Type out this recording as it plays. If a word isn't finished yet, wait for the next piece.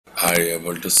Are you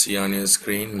able to see on your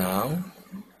screen now?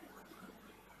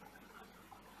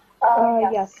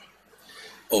 Yes.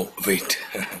 Oh, wait.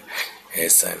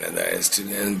 It's another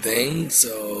student thing,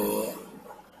 so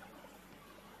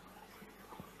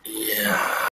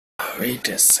yeah, wait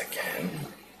a second.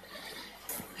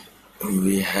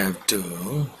 We have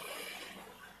to.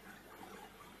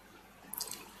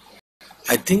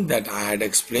 I think that I had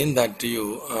explained that to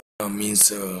you,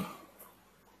 means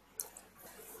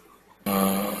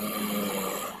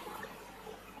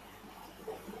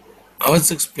I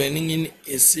was explaining in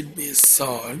acid base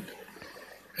salt,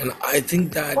 and I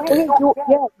think that. You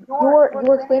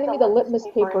were explaining me the litmus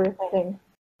paper thing.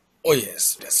 Oh,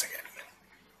 yes, wait a second.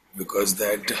 Because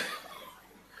that.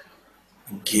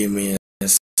 Give me a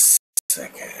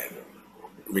second.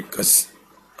 Because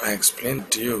I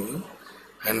explained to you,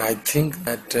 and I think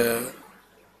that.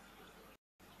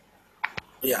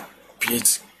 Yeah,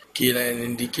 pH key line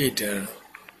indicator.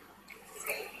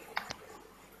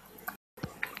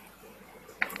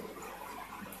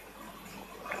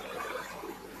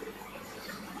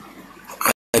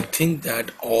 I think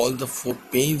that all the 4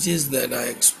 pages that I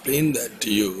explained that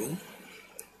to you,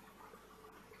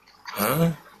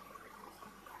 huh?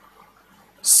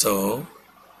 So,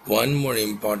 one more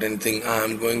important thing, I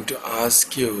am going to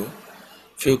ask you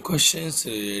few questions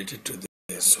related to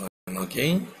this one,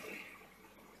 okay?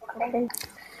 Okay.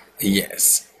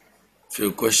 Yes,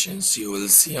 few questions you will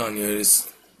see on your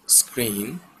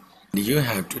screen. You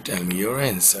have to tell me your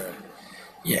answer.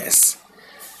 Yes,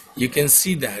 you can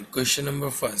see that question number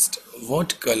first.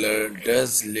 What color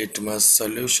does litmus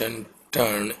solution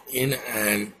turn in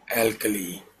an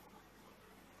alkali?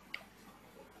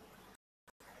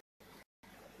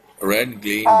 Red,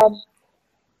 green.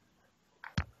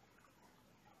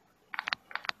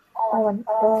 Hold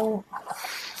on.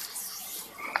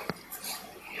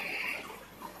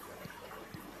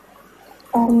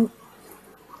 Um,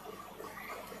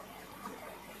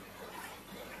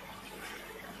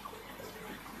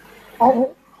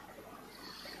 oh,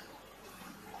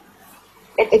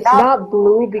 it's not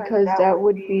blue because that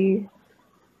would be.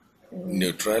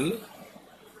 Neutral.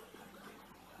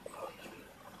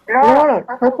 No.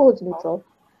 Purple is neutral.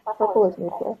 Purple is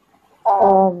neutral.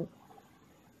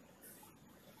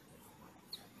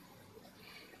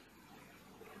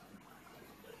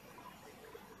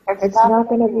 It's not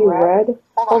gonna be red.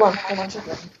 Hold on.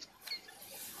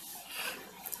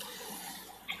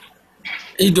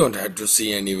 You don't have to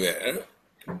see anywhere.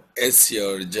 It's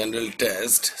your general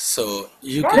test, so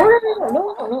you can.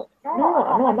 No.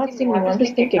 I'm not seeing you. I'm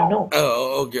just thinking. No.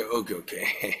 Oh,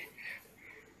 okay.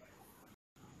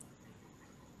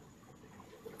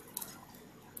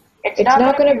 It's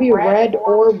not gonna be red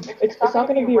or it's not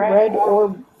gonna be red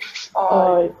or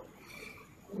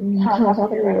no, it's not gonna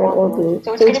be red or blue.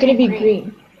 So it's gonna be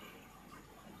green.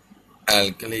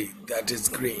 Alkali, that is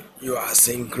green. You are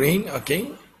saying green,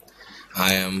 okay?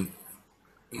 I am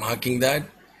marking that.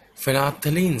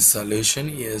 Phenolphthalein solution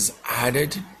is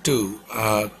added to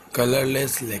a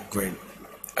colorless liquid,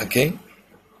 okay?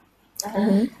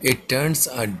 It turns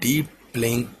a deep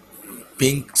pink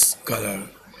color.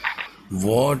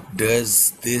 What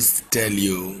does this tell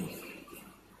you?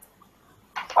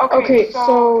 Okay,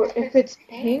 so if it's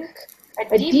pink,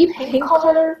 a deep pink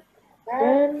color,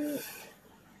 then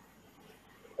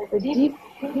a deep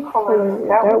pink color,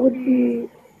 that would be.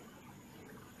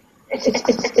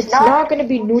 It's not gonna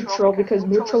be neutral because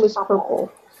neutral is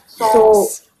purple. So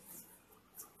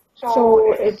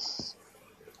it's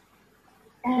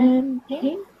and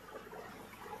pink.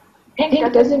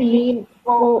 Pink doesn't mean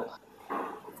well.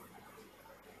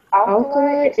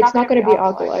 Alkali. It's not gonna be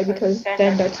alkali because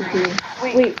then that's green.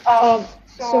 Wait.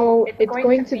 So it's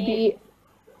going to be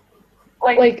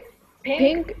like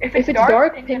pink. If it's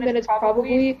dark pink, then it's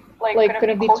probably like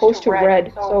gonna be close to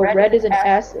red. So red is an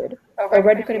acid. Or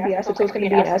red is gonna be acid, so it's gonna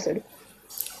be an acid.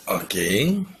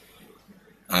 Okay,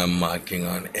 I'm marking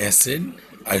on acid.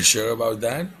 Are you sure about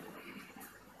that?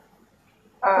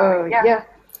 Yeah.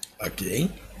 Okay.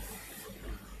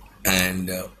 And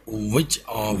which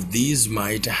of these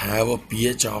might have a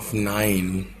pH of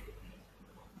 9?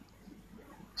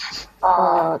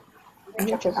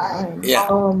 pH of 9. Yeah,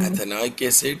 ethanoic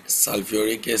acid,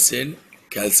 sulfuric acid,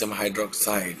 calcium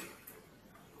hydroxide.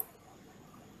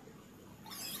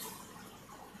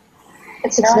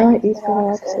 It's not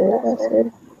ethanoic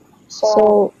acid.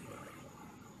 So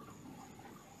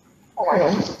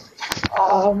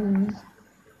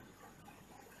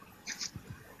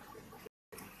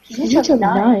pH of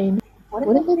 9.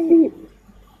 Wouldn't it be?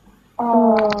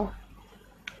 Hold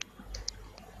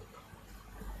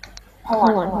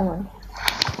on.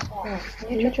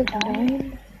 pH of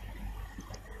 9.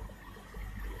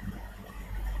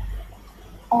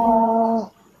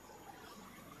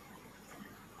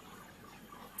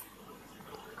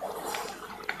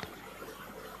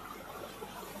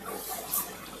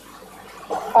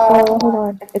 Hold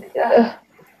on.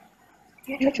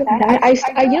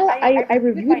 PH9. I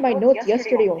reviewed my notes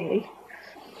yesterday only.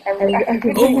 I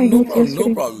reviewed Oh, my no notes problem, no yesterday.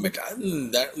 problem. But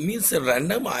that means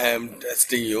random. I am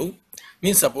testing you.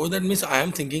 Means suppose that means I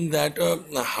am thinking that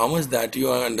how much that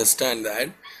you understand that,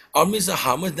 or means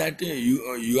how much that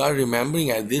you are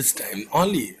remembering at this time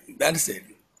only. That's it.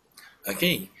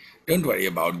 Okay. Don't worry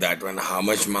about that one. How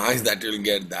much marks that you'll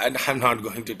get that I'm not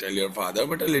going to tell your father,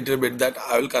 but a little bit that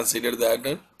I will consider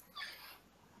that.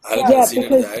 I'll Yeah, consider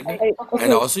because that, I and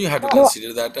okay. also you have to No,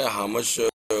 consider that how much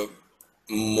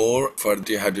more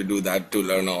further you have to do that to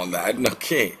learn all that.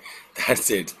 Okay, that's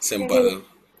it. Simple.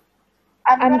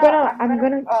 I'm gonna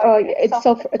it's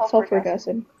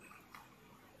self-regression.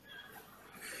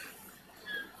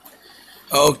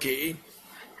 Okay,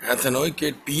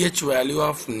 ethanoic pH value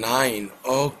of 9.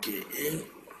 Okay,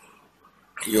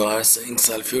 you are saying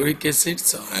sulfuric acid,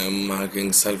 so I am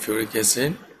marking sulfuric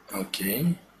acid.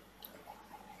 Okay,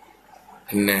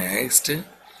 next,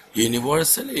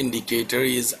 universal indicator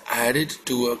is added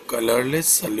to a colorless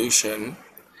solution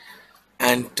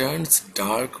and turns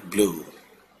dark blue.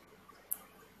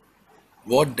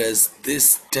 What does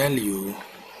this tell you?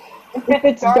 If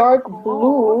it's dark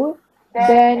blue,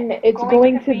 then it's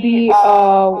going to be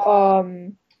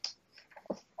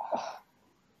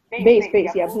base,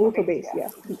 yeah, blue for base, yeah.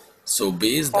 So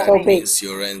base, So that base. means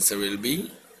your answer will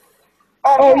be.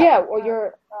 Oh yeah, well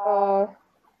you're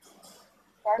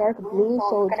dark blue,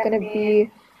 so it's gonna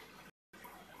be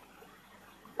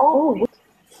oh wait,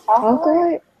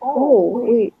 alkali. Oh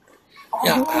wait,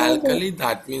 Yeah, alkali. alkali,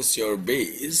 that means your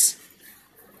base.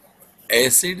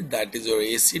 Acid, that is your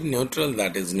acid. Neutral,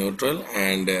 that is neutral.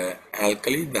 And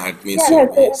alkali, that means Yeah,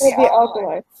 your so it's base. gonna be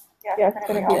alkali. Yeah, it's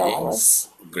gonna be Okay, alkali.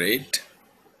 great.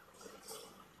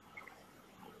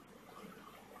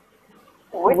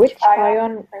 Which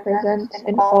ion presents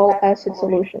in all acid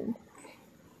solutions?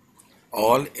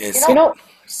 All You acid know,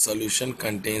 solution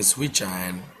contains which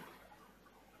ion?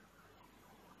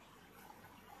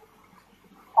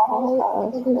 all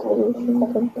acid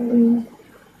solution contain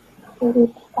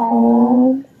which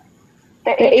ion?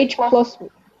 The H plus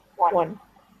one.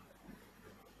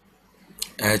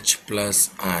 H plus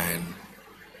ion.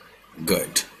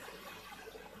 Good.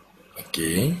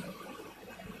 Okay.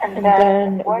 And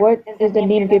then what is the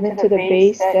name given to the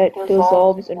base that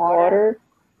dissolves in water?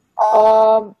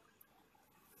 Um,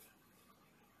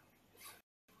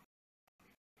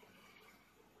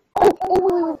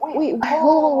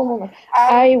 hold on.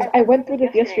 I went through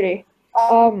this yesterday.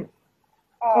 Um,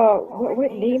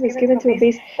 what name is given to a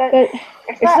base that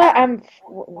it's not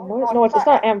what? No, it's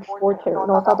not amphorter.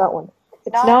 No, it's not that one.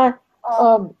 It's not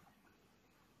um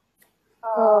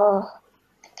uh.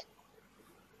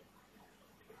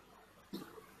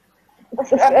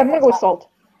 I'm gonna go with salt.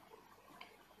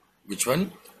 Which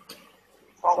one?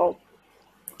 Salt.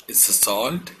 It's a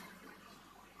salt.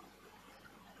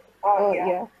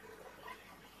 Yeah.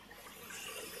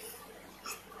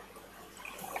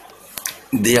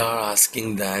 They are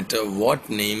asking that what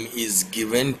name is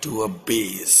given to a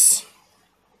base.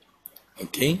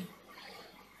 Okay.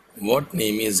 What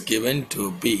name is given to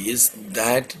a base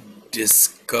that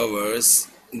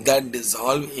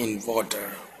dissolve in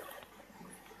water?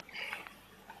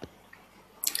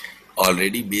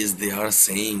 Already base they are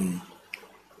saying.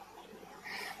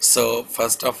 So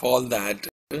first of all that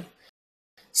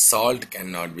salt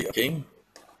cannot be okay.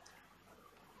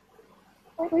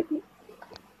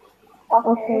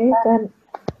 Okay, then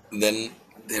Then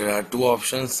there are two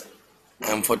options,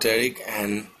 amphoteric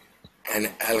and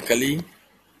alkali.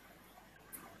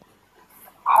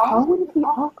 how would it be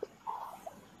alk?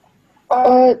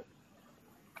 Uh,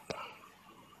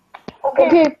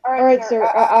 okay, all right, sir.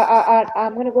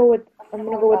 I'm gonna go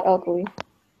with alkali.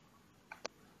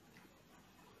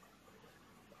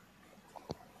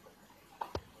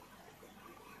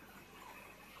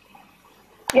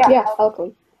 Yeah,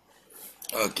 alkali.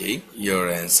 Okay, your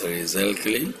answer is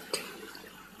alkali.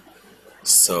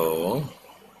 So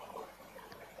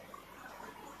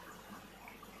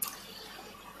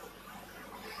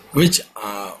wait,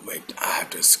 I have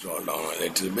to scroll down a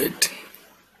little bit.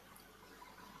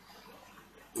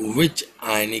 Which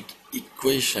ionic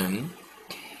equation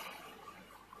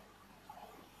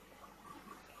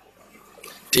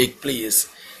take place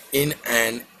in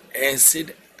an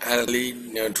acid alkali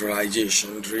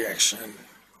neutralization reaction?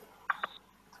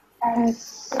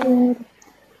 Acid.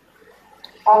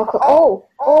 Alkali.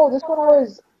 Oh, this one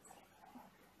was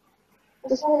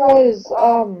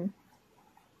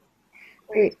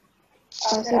wait,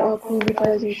 acid alkali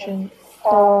neutralization.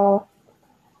 Hold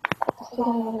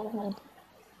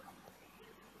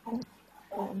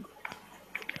on.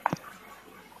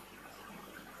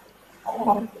 Hold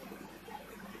on.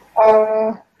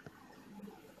 Uh,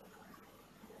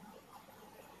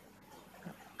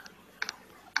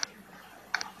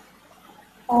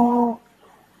 uh,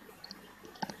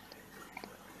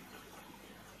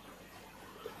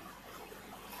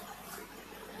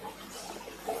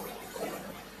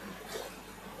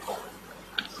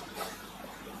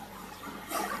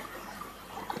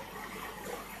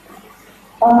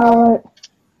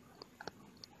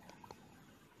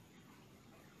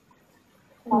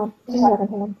 uh, just a second,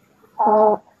 hold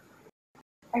on.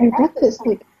 I read this,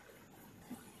 like,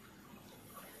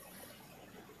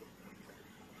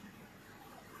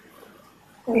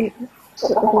 wait,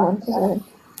 so, hold on, just a second.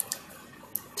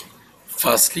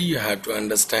 Firstly, you have to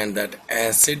understand that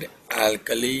acid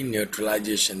alkali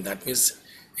neutralization. That means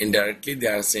indirectly they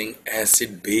are saying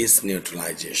acid base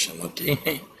neutralization.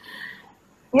 Okay,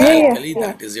 alkali, Yeah.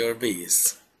 that is your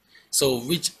base. So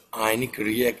which ionic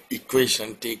react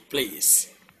equation take place?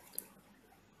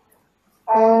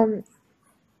 Um,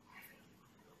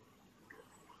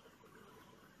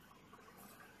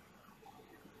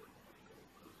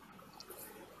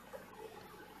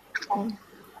 um,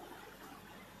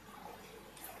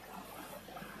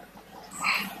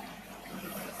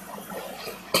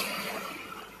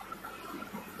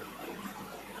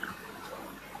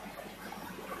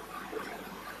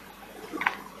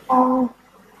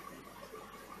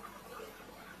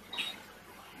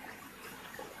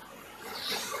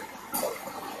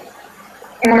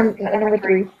 uh, number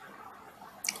three.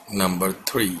 Number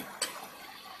three,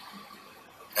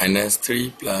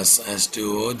 NH3 plus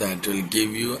H2O, that will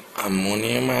give you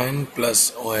ammonium ion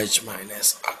plus OH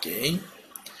minus. Okay.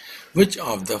 Which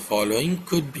of the following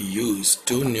could be used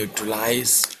to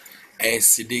neutralize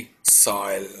acidic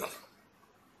soil?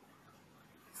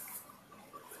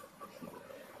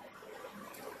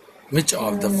 Which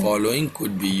of the following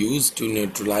could be used to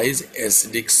neutralize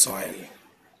acidic soil?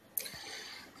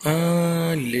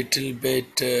 A little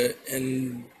bit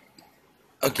in.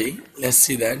 Okay, let's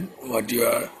see that.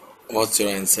 What's your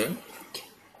answer?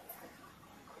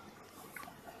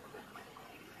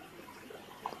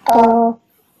 Uh,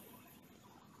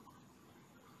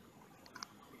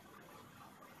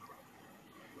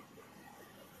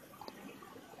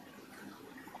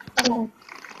 hold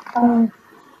on.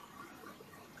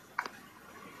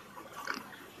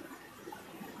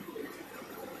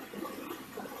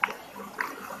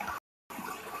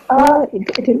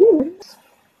 Did we learn this?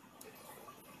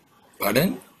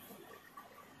 Pardon?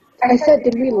 I said,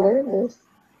 did we learn this?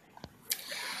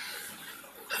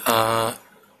 Uh,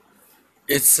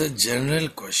 it's a general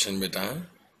question, beta.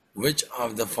 Which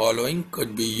of the following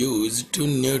could be used to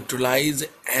neutralize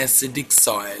acidic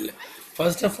soil?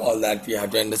 First of all, that we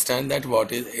have to understand that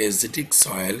what is acidic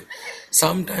soil.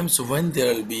 Sometimes when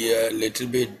there will be a little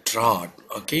bit drought,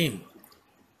 okay,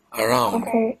 around,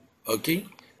 Okay. okay,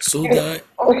 so the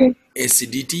Okay.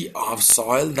 acidity of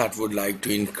soil that would like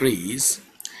to increase.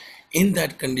 In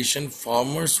that condition,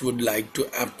 farmers would like to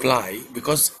apply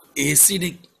because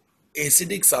acidic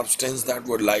substance that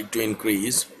would like to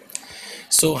increase.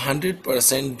 So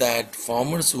 100% that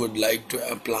farmers would like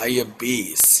to apply a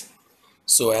base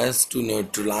so as to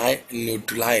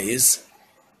neutralize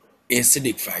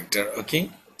acidic factor. Okay,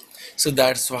 so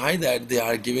that's why that they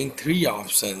are giving three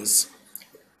options.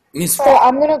 Means So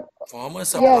I'm gonna,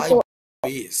 farmers yeah, apply so,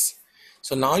 base.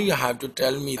 So now you have to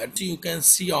tell me that you can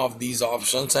see of these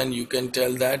options and you can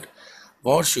tell that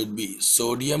what should be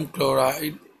sodium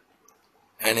chloride,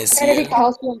 it's gonna be NaCl,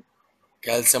 calcium,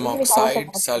 calcium it's gonna be calcium oxide,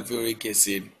 oxide. sulfuric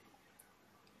acid.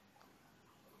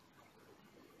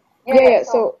 Yeah,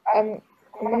 so I'm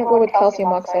gonna go with calcium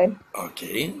oxide.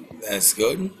 Okay, that's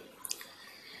good.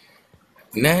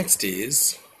 Next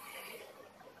is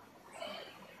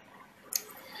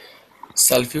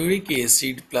sulfuric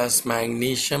acid plus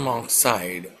magnesium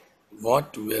oxide.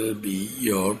 What will be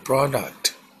your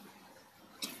product?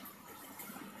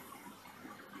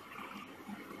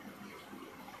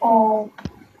 Um,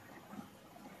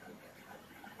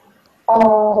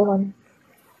 hold on.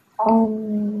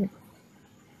 Um,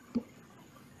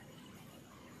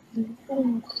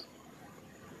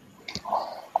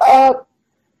 uh,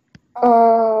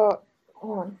 hold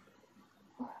on.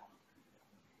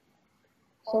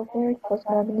 Sulfuric plus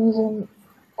magnesium,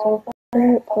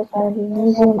 sulfur plus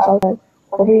magnesium oxide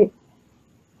will be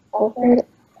sulfur,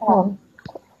 hold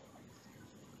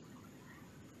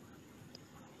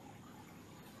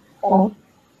on.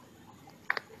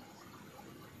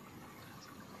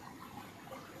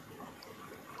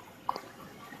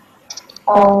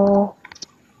 Uh,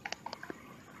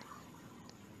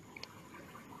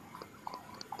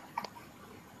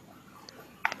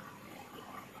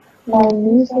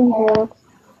 Magnesium hydroxide.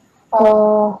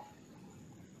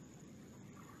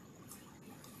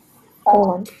 Hold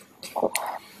on.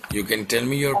 You can tell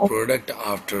me your product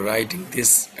after writing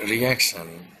this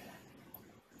reaction.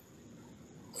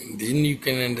 Then you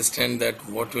can understand that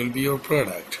what will be your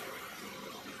product.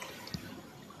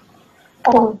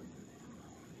 Hold on.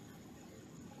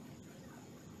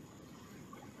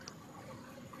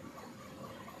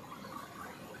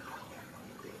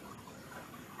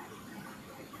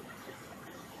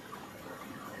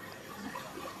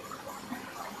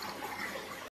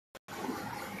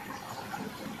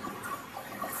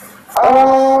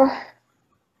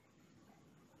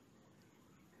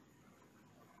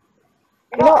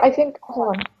 I think.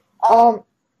 Hold on.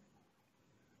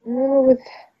 With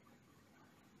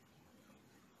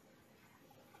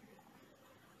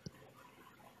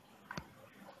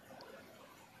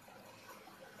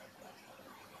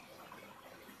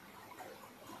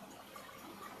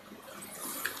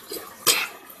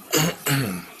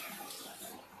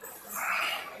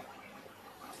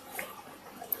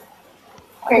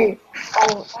okay.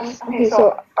 Okay.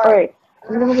 So all right.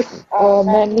 I'm gonna go with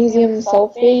magnesium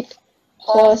sulfate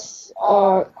plus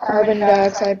carbon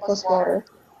dioxide plus water.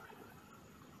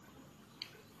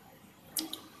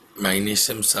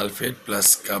 Magnesium sulfate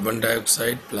plus carbon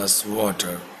dioxide plus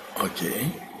water.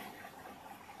 Okay.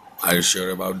 Are you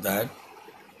sure about that?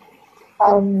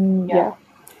 Yeah.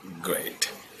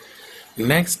 Great.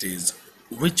 Next is,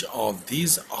 which of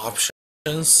these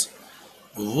options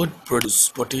would produce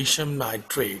potassium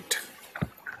nitrate?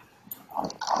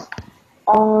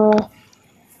 Uh.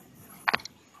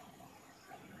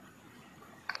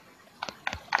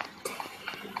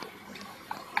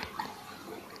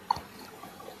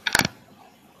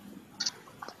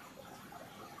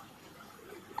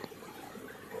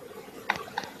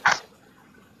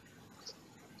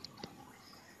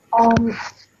 Um.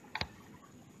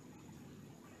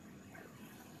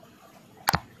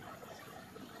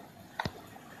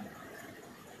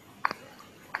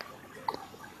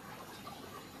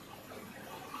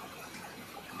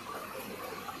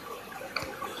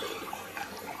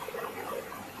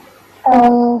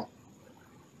 Uh.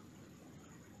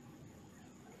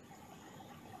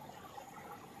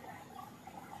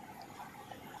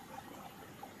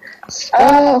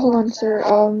 Hold on, sir.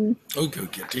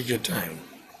 Okay, take your time.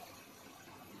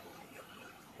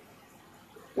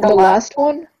 The last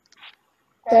one,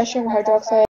 potassium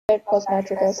hydroxide plus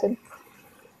nitric acid.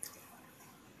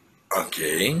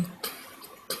 Okay.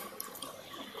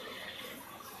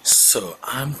 So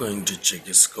I'm going to check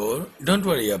your score. Don't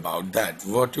worry about that.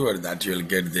 Whatever that you'll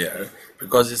get there,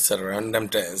 because it's a random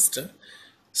test.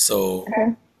 So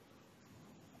Okay.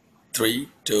 3,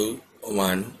 2,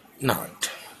 1,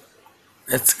 not.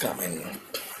 It's coming.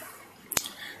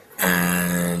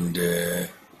 And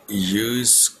you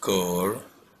score,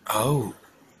 oh,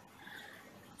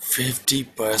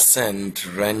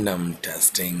 50% random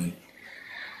testing.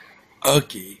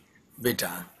 Okay,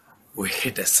 beta,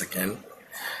 wait a second.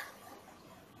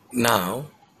 Now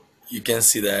you can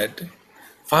see that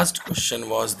first question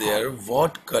was there,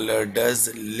 what color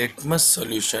does litmus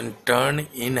solution turn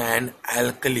in an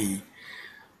alkali?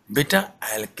 Beta,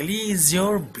 alkali is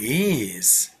your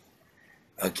base.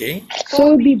 Okay? So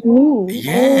it would be blue. Oh.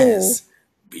 Yes.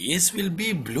 Base will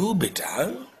be blue,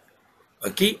 beta.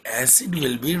 Okay? Acid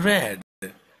will be red.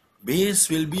 Base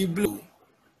will be blue.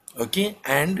 Okay?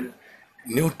 And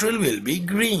neutral will be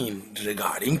green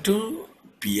regarding to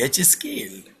pH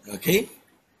scale. Okay?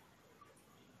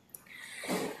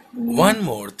 One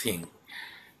more thing.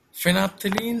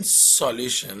 Phenolphthalein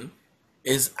solution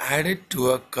is added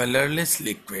to a colorless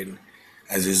liquid.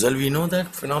 As usual, we know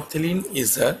that phenolphthalein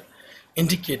is a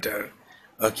indicator.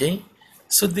 Okay,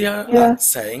 so they are Yeah.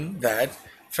 saying that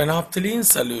phenolphthalein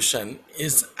solution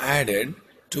is added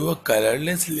to a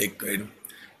colorless liquid.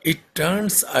 It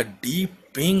turns a deep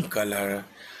pink color.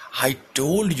 I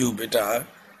told you, beta,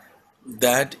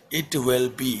 that it will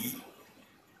be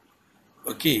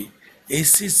okay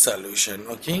acid solution.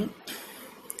 Okay,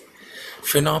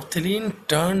 phenolphthalein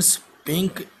turns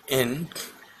pink in.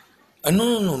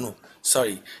 No.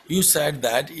 Sorry, you said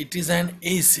that it is an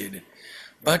acid,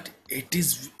 but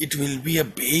it will be a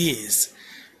base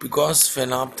because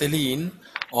phenolphthalein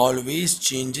always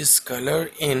changes color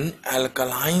in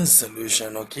alkaline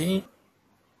solution. Okay,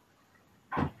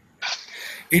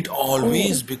 it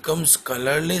always Oh. becomes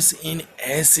colorless in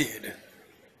acid.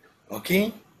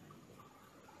 Okay,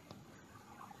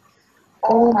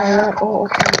 Oh my god. Oh,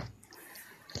 okay.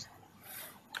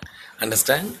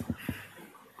 understand?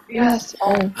 Yes.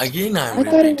 Oh. Again, I am I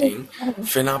thought it was. repeating.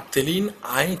 Phenolphthalein,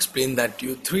 I explained that to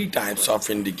you three types of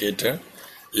indicator: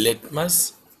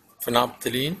 litmus,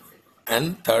 phenolphthalein,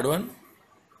 and third one.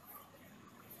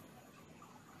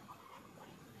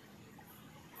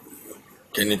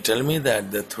 Can you tell me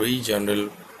that the three general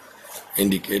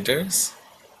indicators?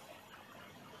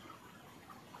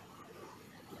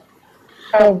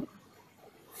 Oh,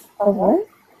 oh what?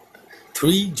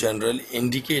 Three general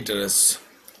indicators.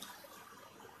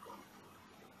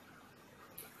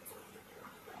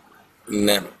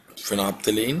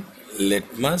 Phenolphthalein,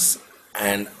 litmus,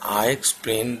 and I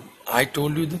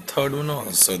told you the third one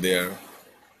also there.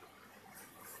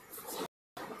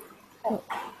 Oh,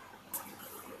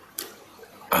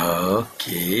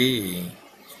 Okay.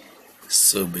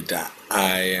 So, beta,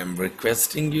 I am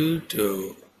requesting you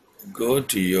to go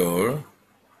to your.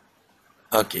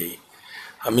 Okay.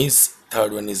 Miss,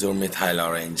 third one is your methyl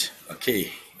orange.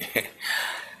 Okay.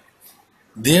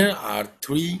 There are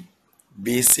three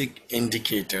basic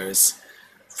indicators.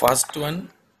 First one,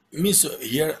 Miss,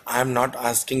 here I am not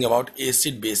asking about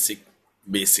acid basic,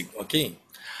 okay?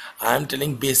 I am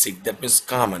telling basic, that means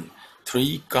common.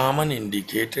 Three common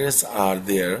indicators are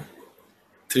there.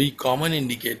 Three common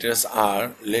indicators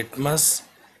are litmus,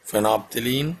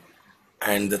 phenolphthalein,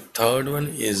 and the third one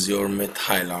is your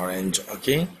methyl orange,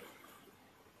 okay?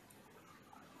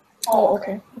 oh,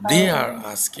 okay. They are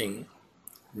asking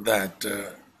that,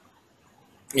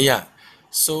 yeah.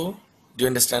 So, do you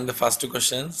understand the first two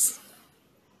questions?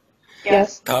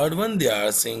 Yes. Third one, they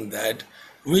are saying that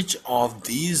which of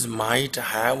these might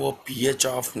have a pH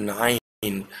of 9?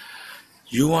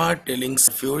 You are telling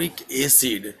sulfuric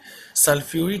acid.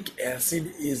 Sulfuric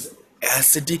acid is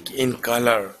acidic in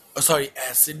color. Oh, sorry,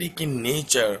 acidic in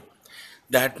nature.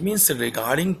 That means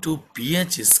regarding to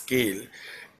pH scale,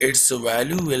 its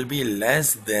value will be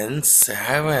less than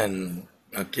 7.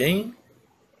 Okay?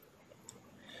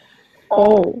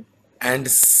 Oh, And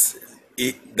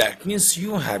that means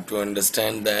you have to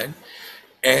understand that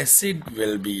acid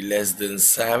will be less than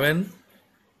 7,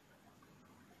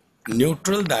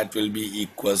 neutral that will be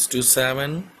equals to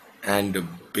 7, and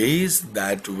base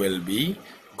that will be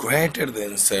greater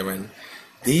than 7.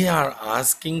 They are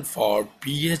asking for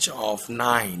pH of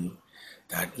 9.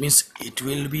 That means it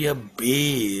will be a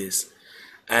base.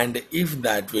 And if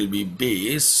that will be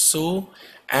base, so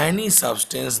any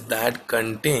substance that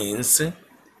contains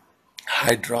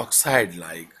hydroxide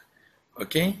like,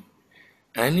 okay,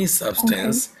 any okay.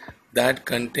 substance that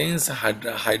contains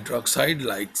hydroxide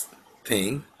like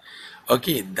thing,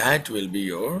 okay, that will be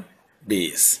your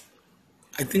base.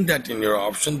 I think that in your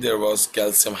option there was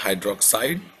calcium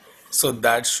hydroxide, so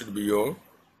that should be your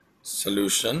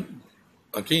solution.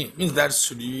 Okay, means that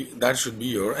should be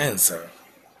your answer.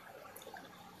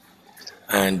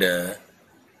 And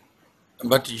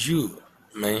but you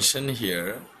mention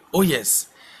here, oh yes,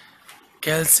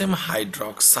 calcium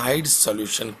hydroxide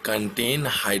solution contain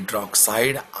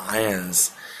hydroxide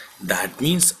ions. That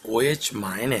means OH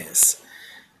minus.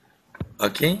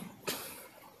 Okay,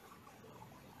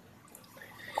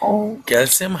 Oh,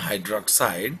 calcium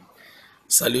hydroxide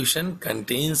solution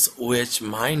contains OH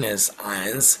minus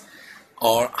ions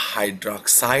or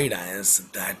hydroxide ions.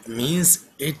 That means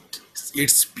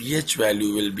its pH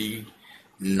value will be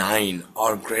 9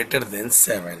 or greater than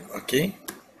 7. Okay,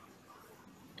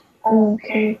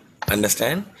 okay.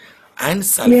 understand? And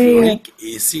Yeah, yeah.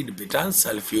 sulfuric acid, beta,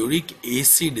 sulfuric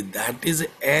acid, that is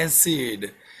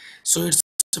acid. So its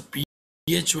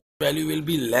pH value will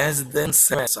be less than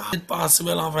 7. So how is it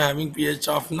possible of having pH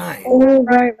of 9? Oh,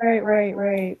 right.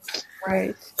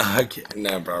 Okay,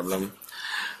 no problem.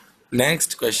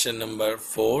 Next, question number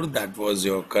 4, that was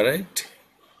your correct.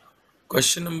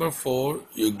 Question number 4,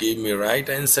 you gave me right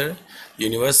answer.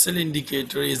 Universal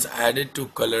indicator is added to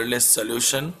colorless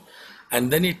solution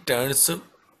and then it turns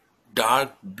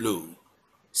dark blue.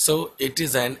 So it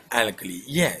is an alkali.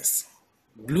 Yes,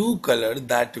 blue color,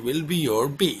 that will be your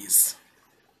base.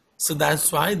 So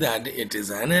that's why that it is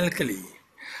an alkali.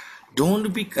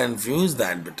 Don't be confused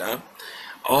that beta.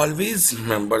 Always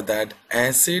remember that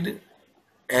acid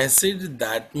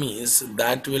that means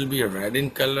that will be red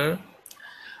in color,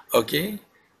 okay,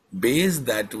 base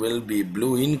that will be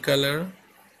blue in color,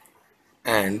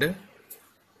 and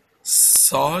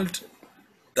salt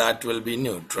that will be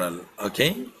neutral.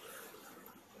 Okay,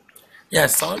 yeah,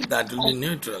 salt that will be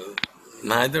neutral,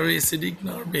 neither acidic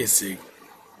nor basic.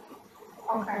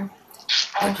 Okay.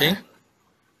 Okay,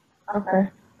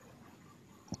 Okay.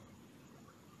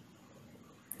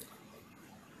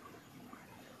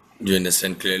 do you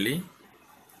understand clearly?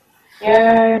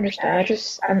 Yeah, I understand.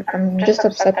 I'm just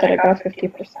upset that I got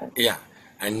 50%. Yeah.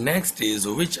 And next is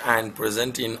which ion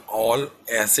present in all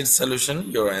acid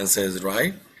solution? Your answer is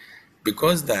right,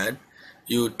 because that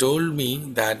you told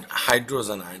me that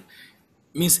hydrogen ion.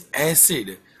 means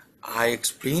acid. I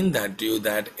explained that to you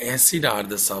that acid are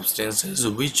the substances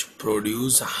which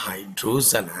produce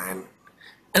hydrogen ion.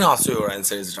 And also your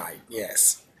answer is right.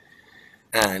 Yes.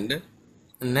 And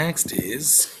next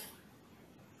is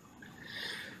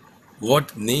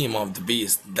what name of the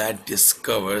base that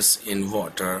discovers in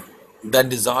water, that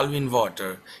dissolve in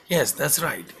water? Yes, that's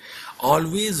right.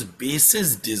 Always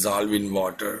bases dissolve in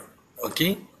water.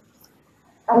 Okay,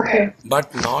 Okay.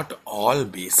 but not all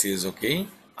bases. Okay,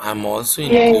 I'm also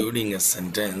Yeah. including a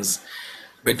sentence.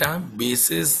 Beta,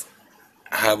 bases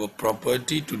have a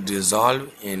property to dissolve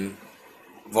in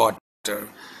water.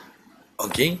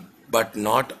 Okay, but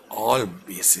not all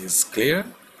bases. Clear?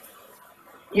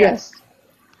 Yes.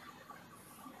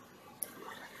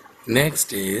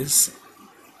 Next is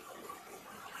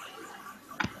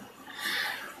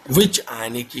which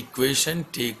ionic equation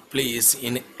take place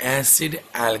in acid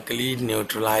alkali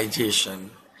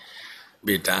neutralization?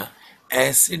 Beta,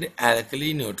 acid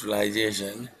alkali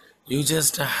neutralization, you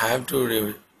just have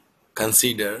to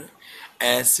consider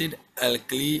acid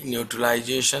alkali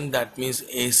neutralization, that means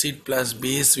acid plus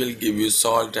base will give you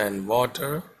salt and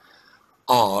water,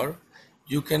 or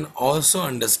you can also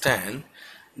understand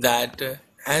that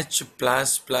H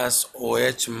plus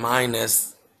OH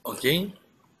minus, okay,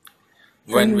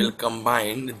 when will Mm-hmm.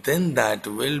 combined, then that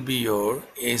will be your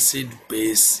acid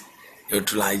base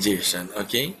neutralization.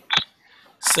 Okay,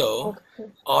 so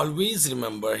Okay. always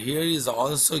remember here is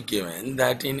also given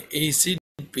that in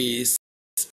base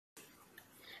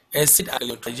acid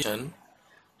neutralization,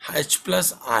 H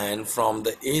plus ion from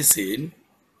the acid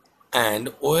and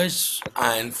OH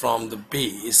ion from the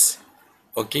base,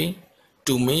 okay,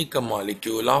 to make a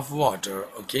molecule of water.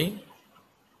 Okay,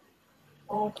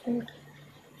 Okay.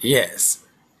 yes,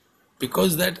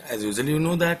 because that as usually you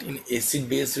know that in acid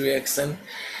base reaction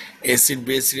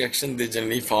they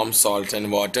generally form salt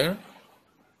and water.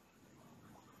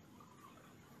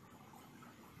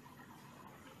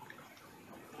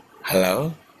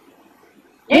 Hello.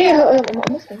 Yeah, yeah,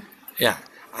 I'm listening. Yeah,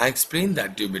 I explained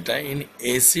that to you beta. In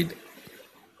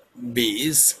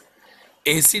base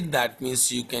acid, that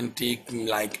means you can take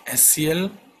like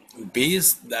HCl.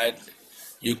 Base, that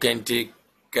you can take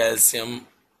calcium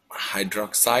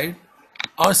hydroxide,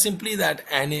 or simply that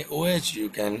NaOH you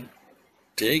can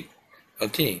take.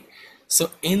 Okay, so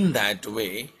in that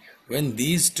way, when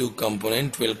these two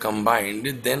components will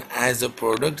combine, then as a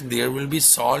product there will be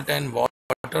salt and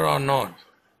water or not.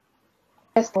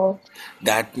 Yes, all.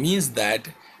 That means that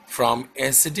from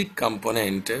acidic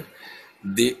component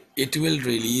it will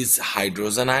release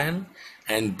hydrogen ion,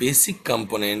 and basic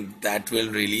component that will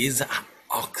release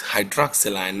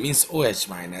hydroxyl ion, means OH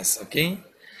minus. Okay,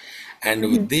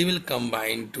 Mm-hmm. and they will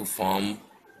combine to form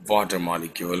water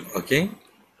molecule. Okay,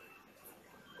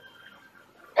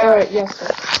 All right. Yes, sir.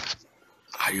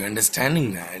 are you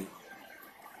understanding that?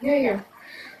 Yeah, yeah.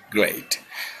 Great.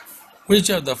 Which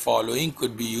of the following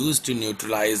could be used to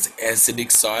neutralize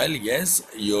acidic soil? Yes,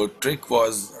 your trick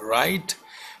was right,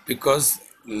 because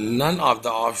none of the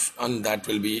option that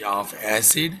will be of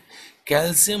acid.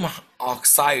 Calcium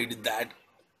oxide, that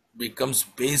becomes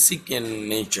basic in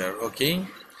nature. Okay,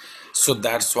 so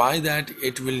that's why that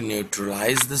it will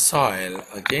neutralize the soil.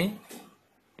 Okay,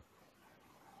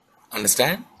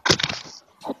 understand?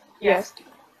 Yes.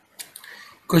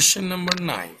 Question number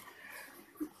 9.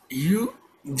 You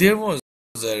there was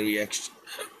a reaction,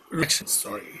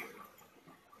 sorry.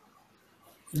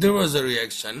 There was a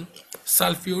reaction,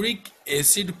 sulfuric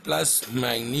acid plus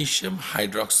magnesium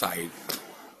hydroxide.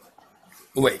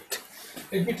 Wait,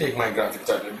 let me take my graphic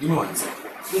tablet. Give me 1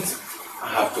 second. Please, I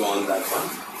have to on that one.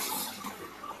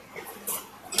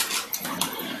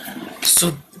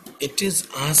 So it is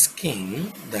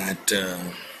asking that,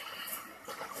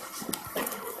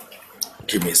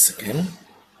 give me a second.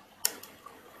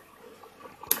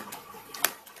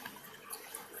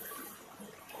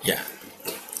 Yeah,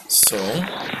 so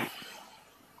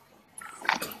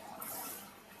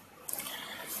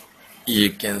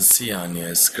you can see on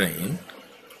your screen.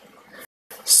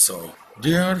 So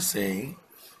they are saying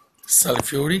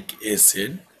sulfuric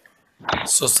acid.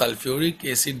 So sulfuric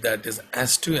acid, that is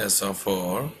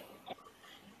H2SO4,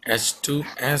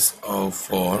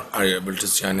 H2SO4, are you able to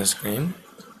see on your screen?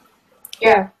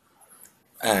 Yeah.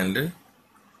 And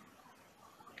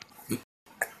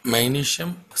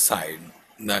magnesium oxide,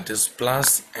 that is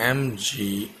plus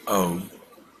MgO.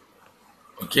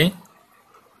 Okay,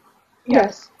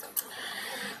 Yes.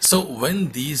 so when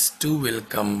these two will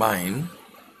combine,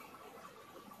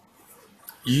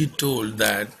 you told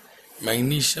that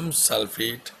magnesium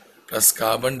sulfate plus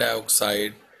carbon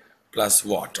dioxide plus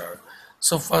water.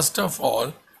 So first of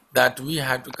all, that we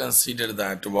have to consider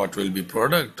that what will be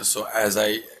product. So as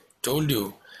I told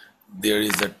you, there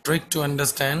is a trick to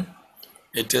understand.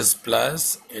 It is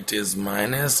plus, it is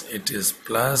minus, it is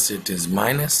plus, it is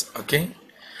minus. Okay,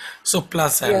 so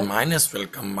plus and Yes. minus will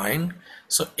combine.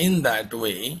 So in that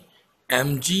way,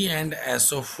 Mg and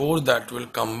SO4 that will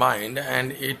combine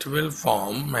and it will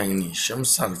form magnesium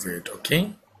sulfate.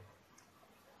 Okay,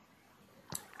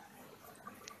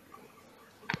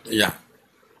 yeah,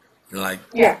 like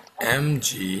Yeah.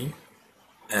 MgSO4.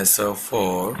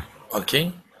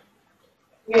 Okay,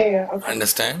 Yeah. Yeah. Okay.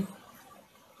 understand?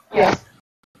 Yes.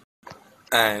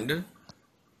 And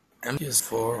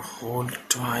MgS4 whole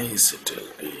twice it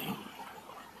will be.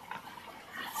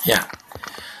 Yeah,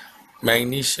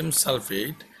 magnesium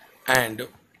sulfate, and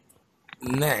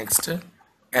next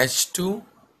H2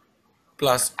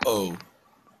 plus O.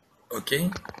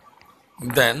 Okay,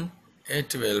 then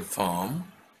it will form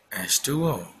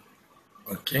H2O.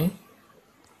 Okay,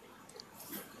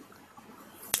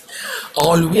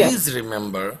 Yes. always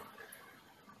remember.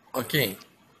 Okay,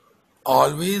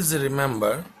 always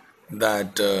remember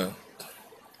that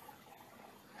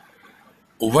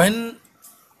when,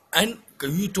 and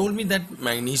you told me that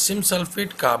magnesium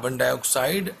sulfate, carbon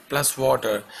dioxide plus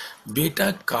water,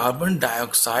 beta carbon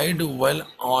dioxide will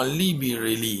only be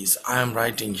released. I am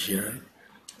writing here,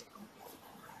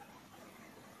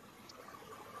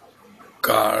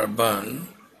 carbon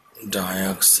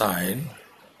dioxide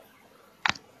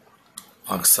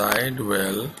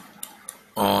will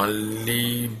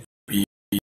only be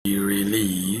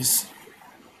released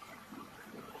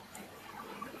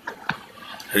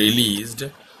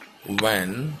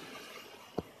when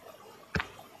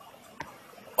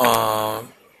uh,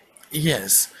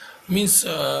 yes, means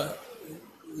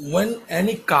when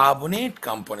any carbonate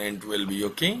component will be.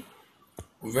 Okay,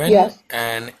 when Yes.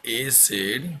 an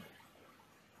acid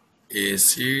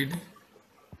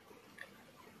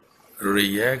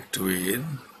react with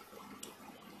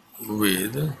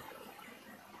with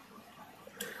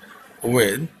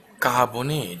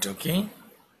carbonate. Okay,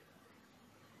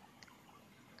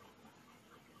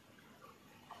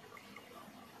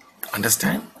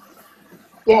 understand?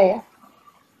 Yeah. Yeah.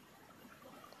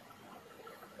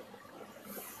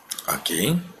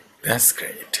 Okay, that's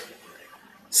great.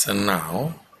 So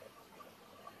now,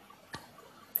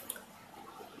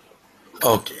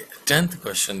 okay, 10th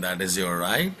question, that is your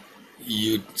right.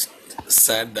 You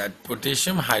said that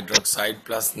potassium hydroxide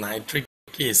plus nitric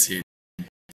acid.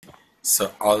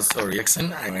 So also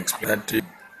reaction, I can explain that to you.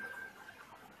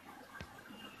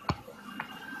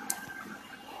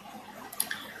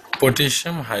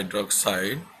 Potassium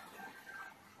hydroxide,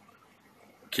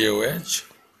 KOH,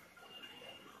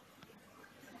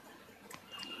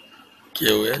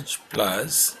 KOH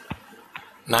plus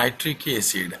nitric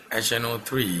acid,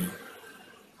 HNO3,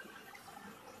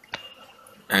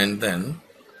 and then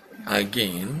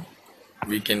again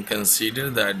we can consider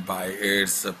that by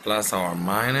its plus or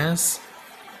minus.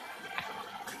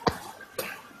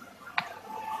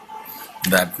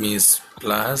 That means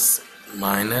plus,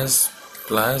 minus,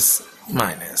 plus,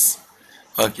 minus.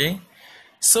 Okay.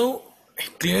 So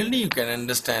clearly you can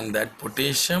understand that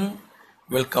potassium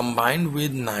will combine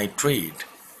with nitrate.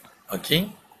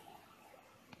 Okay.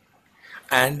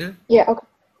 And Yeah. Okay.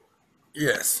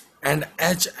 yes, and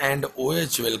H and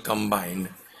OH will combine.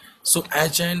 So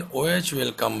H and OH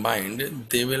will combine,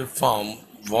 they will form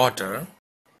water,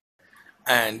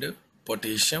 and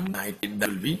potassium nitrate, that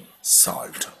will be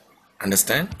salt.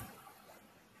 Understand?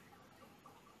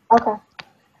 Okay.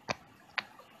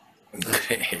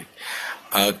 Great.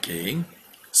 Okay.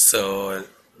 So,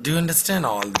 do you understand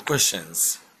all the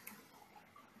questions?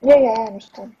 Yeah. Yeah. I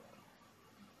understand.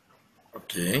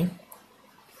 Okay.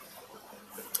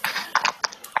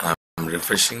 I'm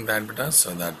refreshing that beta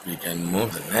so that we can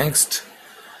move the next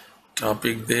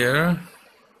topic there.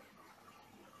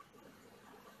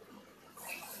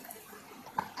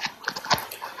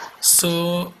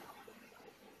 So,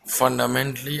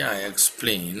 fundamentally, I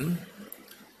explain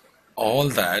all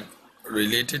that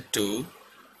related to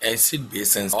acid,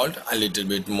 base, and salt. A little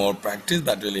bit more practice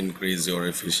that will increase your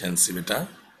efficiency beta.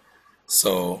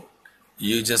 So,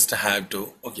 you just have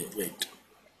to, okay, wait.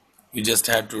 You just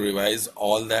have to revise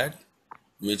all that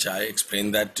which I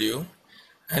explained that to you,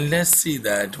 and let's see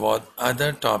that what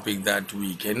other topic that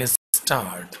we can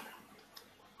start.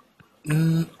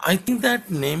 I think that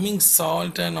naming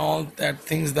salt and all that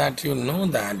things that you know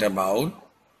that about.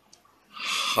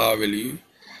 How will you?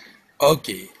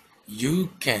 Okay, you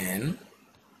can.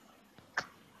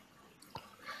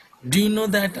 Do you know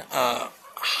that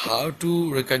how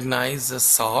to recognize the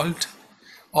salt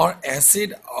or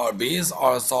acid or base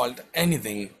or salt,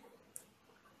 anything?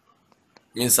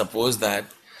 Means suppose that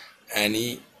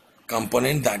any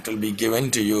component that will be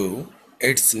given to you,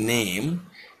 its name,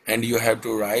 and you have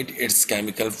to write its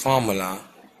chemical formula.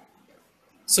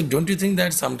 So don't you think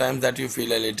that sometimes that you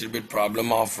feel a little bit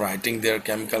problem of writing their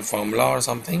chemical formula or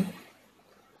something?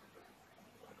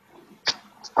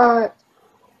 Uh,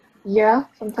 yeah,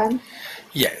 sometimes.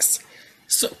 Yes.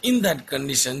 So in that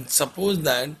condition, suppose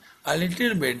that a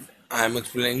little bit I am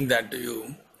explaining that to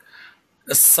you.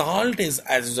 The salt is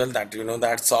as usual that you know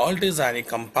that salt is any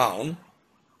compound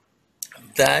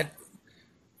that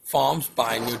forms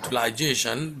by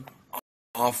neutralization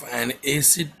of an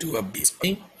acid to a base.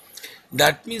 Okay?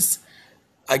 That means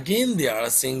again they are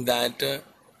saying that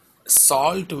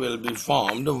salt will be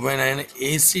formed when an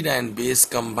acid and base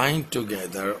combine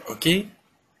together. Okay,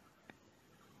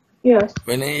 Yes.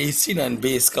 when an acid and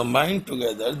base combine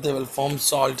together, they will form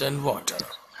salt and water.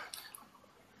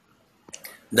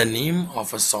 The name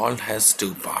of a salt has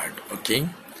two parts. Okay,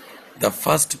 the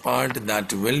first part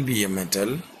that will be a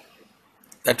metal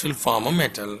that will form a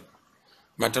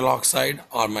metal oxide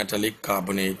or metallic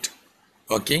carbonate.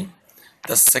 Okay,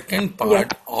 the second Yes.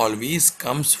 part always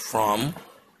comes from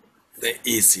the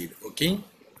acid. Okay,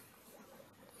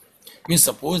 means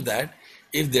suppose that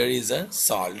if there is a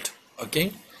salt,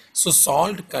 okay, so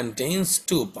salt contains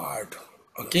two part.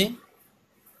 Okay,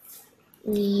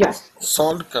 Yes.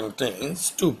 salt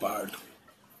contains two part.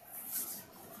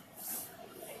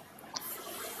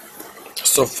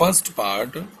 So first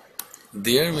part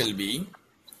there will be,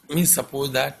 means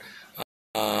suppose that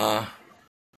uh,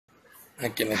 I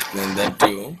can explain that to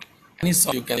you. Any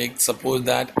salt you can take, suppose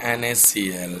that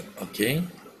NaCl. Okay,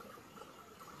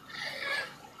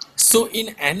 so in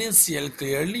NaCl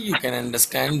clearly you can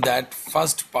understand that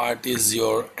first part is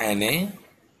your Na.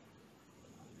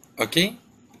 Okay,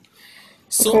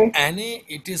 so Okay. Na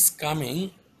it is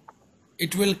coming,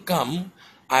 it will come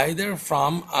either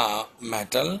from a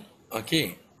metal.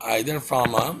 Okay, either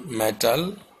from a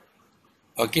metal.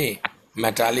 Okay,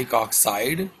 metallic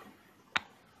oxide,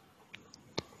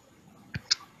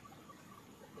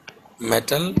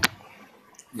 metal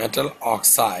metal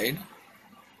oxide.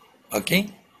 Okay,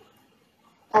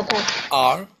 Okay.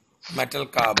 or metal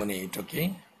carbonate.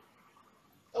 Okay,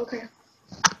 Okay.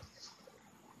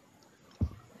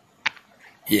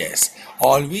 yes,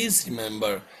 always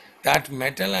remember that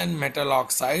metal and metal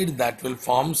oxide that will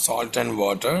form salt and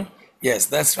water. Yes,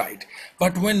 that's right.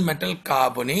 But when metal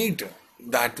carbonate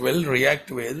that will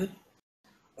react with,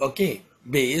 okay,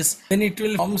 base, then it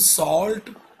will form salt,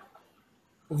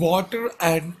 water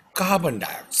and carbon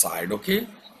dioxide. Okay,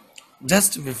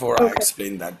 just before I Okay.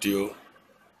 explain that to you.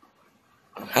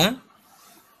 Huh?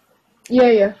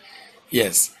 Yeah, yeah.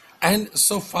 Yes. And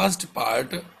so first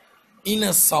part in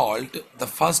a salt, the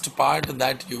first part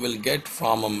that you will get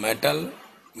from a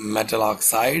metal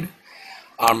oxide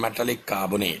or metallic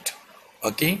carbonate.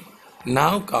 Okay,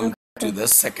 now come to Okay. the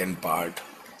second part,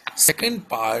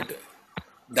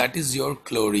 that is your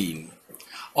chlorine.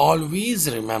 Always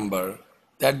remember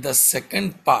that the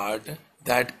second part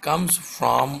that comes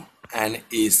from an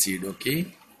acid.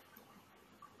 Okay,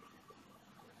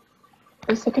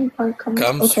 The second part comes.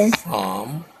 comes Okay.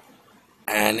 from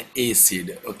an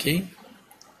acid. Okay,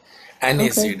 an Okay.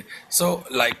 acid. So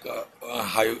like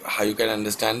how you can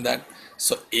understand that?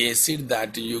 So acid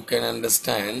that you can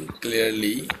understand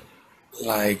clearly,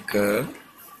 like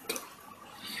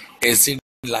acid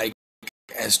like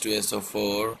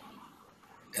H2SO4,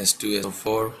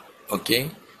 H2SO4,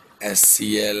 okay,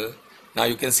 HCl. Now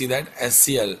you can see that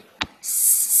HCl,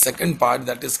 second part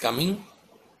that is coming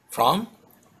from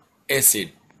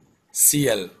acid,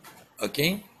 Cl,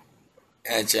 okay,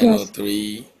 Yes.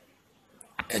 HNO3,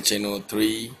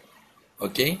 HNO3,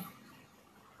 okay,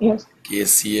 Yes.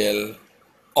 KCl,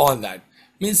 all that.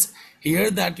 Means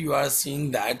here that you are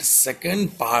seeing that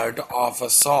second part of a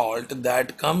salt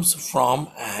that comes from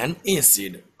an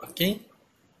acid. Okay,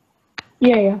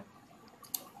 Yeah, yeah.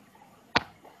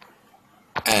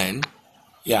 and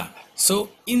yeah, so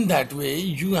in that way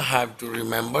you have to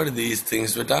remember these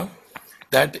things, Vita,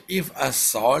 that if a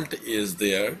salt is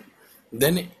there,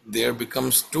 then there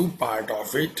becomes two part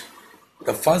of it.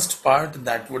 The first part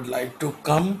that would like to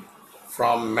come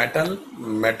from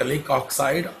metallic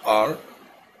oxide or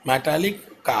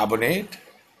metallic carbonate.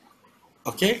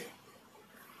 Okay,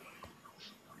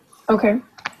 Okay.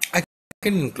 I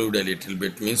can include a little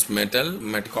bit, means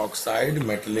metallic oxide,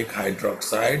 metallic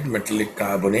hydroxide, metallic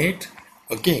carbonate.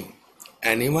 Okay,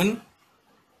 anyone,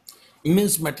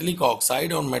 means metallic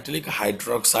oxide or metallic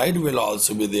hydroxide will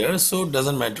also be there. So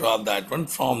doesn't matter of that one,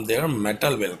 from there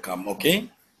metal will come. Okay,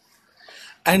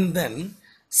 and then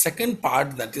second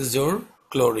part that is your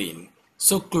chlorine.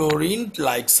 So chlorine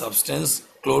like substance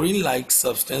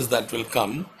that will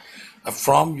come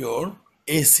from your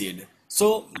acid.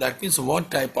 So that means what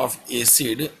type of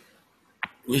acid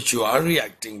which you are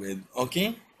reacting with.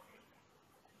 Okay,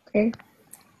 Okay.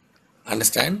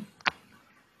 understand?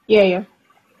 Yeah, yeah.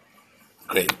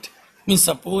 Great. Means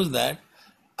suppose that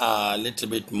a little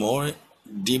bit more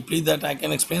deeply that I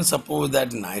can explain. Suppose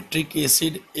that nitric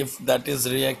acid, if that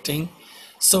is reacting,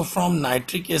 so from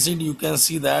nitric acid you can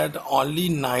see that only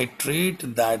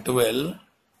nitrate that will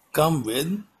come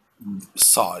with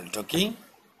salt. Okay,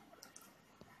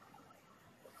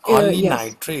 only Yes.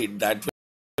 nitrate that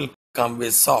will come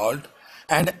with salt,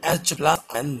 and H plus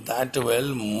and that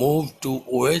will move to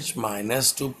OH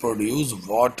minus to produce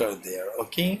water there.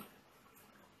 Okay,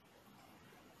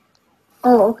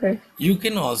 Oh, okay. you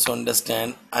can also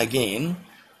understand again.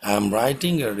 I'm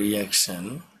writing a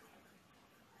reaction.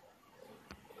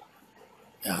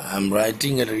 I'm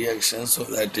writing a reaction so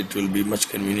that it will be much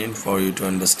convenient for you to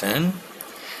understand.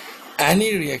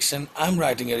 Any reaction, I'm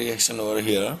writing a reaction over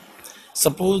here.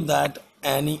 Suppose that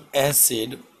any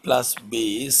acid plus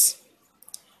base,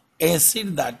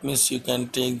 acid that means you can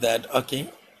take that,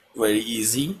 okay, very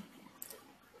easy.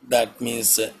 That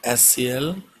means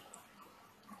HCl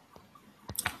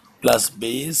plus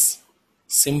base,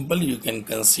 simple you can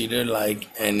consider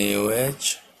like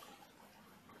NaOH.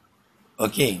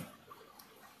 Okay,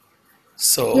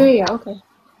 Yeah, so, yeah, okay.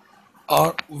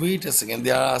 or wait a second,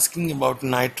 they are asking about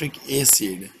nitric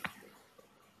acid.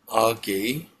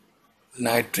 Okay,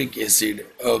 nitric acid.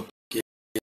 Okay,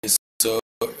 so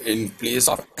in place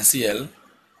of HCl,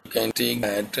 you can take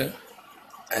that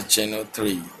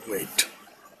HNO3. Wait,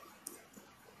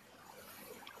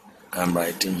 I'm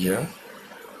writing here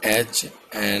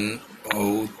HNO3.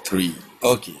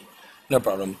 Okay, no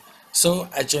problem. So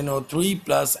HNO3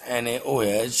 plus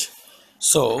NaOH.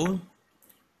 So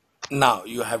now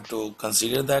you have to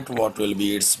consider that what will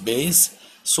be its base.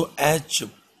 So H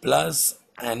plus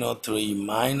NO3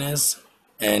 minus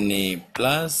Na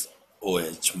plus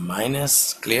OH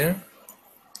minus, clear?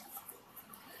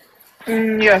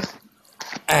 Yes.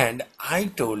 And I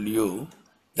told you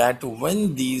that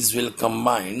when these will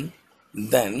combine,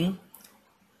 then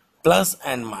plus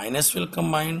and minus will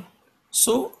combine.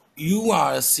 So you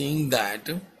are seeing that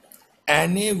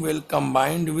Na will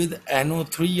combine with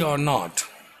NO3 or not,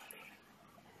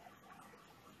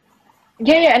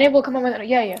 Yeah, yeah, and it will come up with,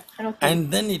 yeah, yeah, I know three.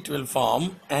 and then it will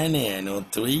form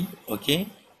NaNO3. Okay,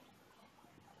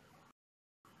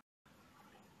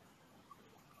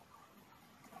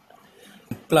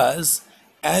 plus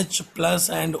H plus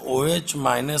and OH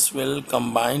minus will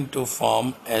combine to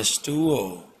form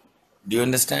H2O. Do you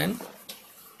understand?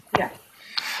 Yeah.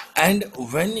 And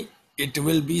when it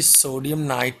will be sodium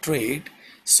nitrate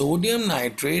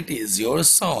is your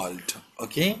salt.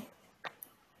 Okay,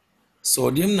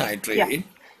 sodium Yeah. nitrate,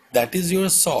 that is your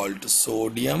salt.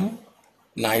 Sodium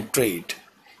nitrate,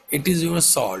 it is your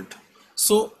salt.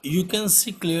 So you can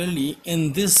see clearly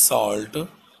in this salt,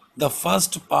 the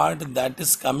first part that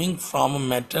is coming from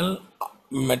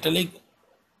metallic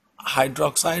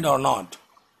hydroxide or not,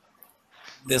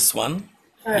 this one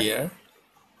Uh, here,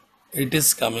 it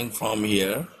is coming from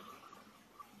here.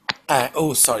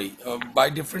 Oh, sorry. By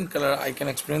different color, I can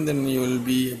explain, then you will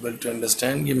be able to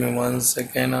understand. Give me 1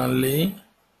 second only.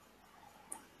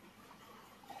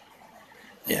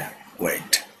 Yeah,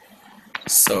 wait.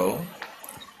 So,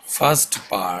 first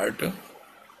part,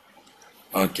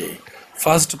 okay.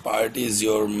 First part is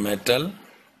your metal.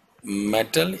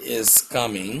 Metal is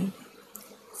coming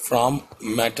from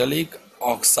metallic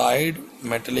oxide,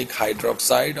 metallic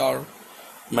hydroxide, or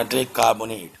metallic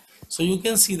carbonate. So you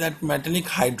can see that metallic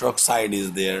hydroxide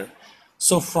is there.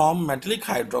 So from metallic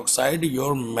hydroxide,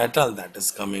 your metal that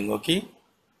is coming, okay?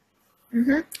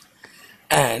 mm-hmm.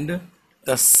 And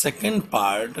the second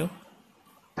part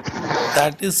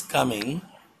that is coming,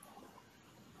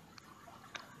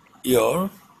 your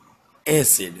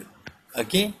acid,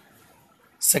 okay?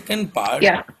 Second part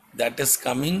Yeah. that is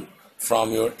coming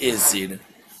from your acid.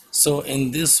 So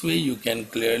in this way, you can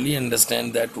clearly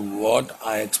understand that what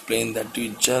I explained that to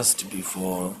you just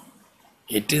before,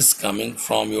 it is coming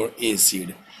from your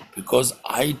acid, because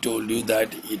I told you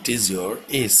that it is your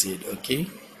acid. Okay,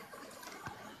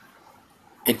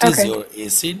 it is Okay. your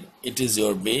acid, it is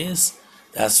your base.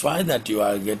 That's why that you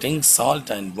are getting salt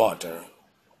and water.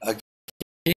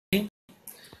 Okay,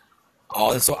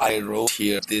 also I wrote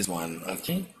here this one.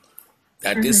 Okay,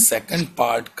 that is Mm-hmm. second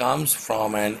part comes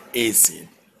from an acid.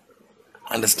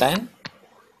 Understand?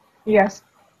 Yes.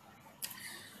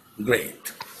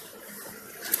 Great.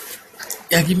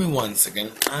 Yeah, give me 1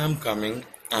 second. I'm coming.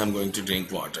 I'm going to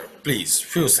drink water, please.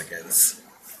 Few seconds.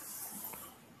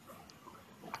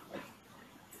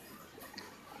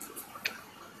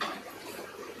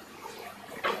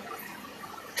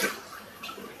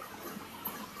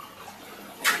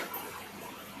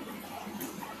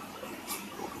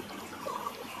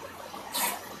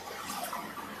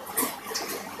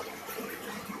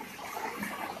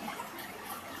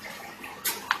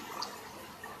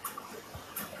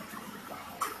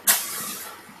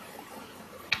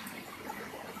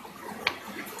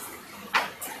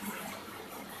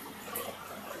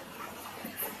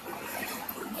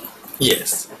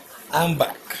 Yes, I'm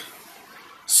back.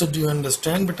 So do you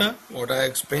understand, beta, what I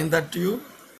explained that to you?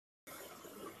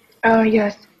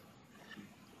 Yes.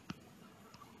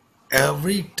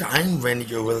 Every time when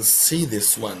you will see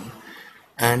this one,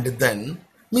 and then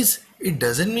means it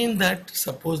doesn't mean that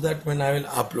suppose that when I will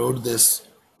upload this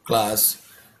class,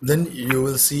 then you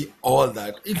will see all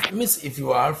that. If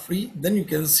you are free, then you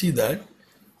can see that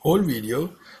whole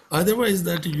video. Otherwise,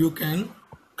 that you can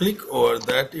click over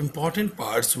that important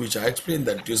parts which I explained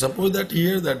that to you. Suppose that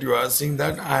here that you are seeing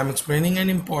that I am explaining an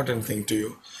important thing to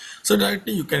you. So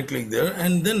directly you can click there,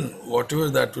 and then whatever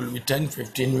that will be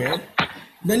 10-15 minutes,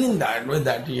 then in that way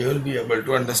that you will be able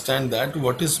to understand that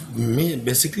what is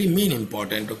basically mean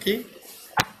important. Okay,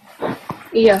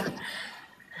 Yeah.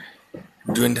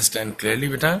 do you understand clearly,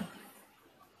 beta?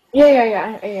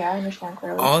 Yeah, I understand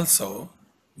clearly. Also,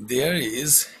 there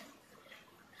is,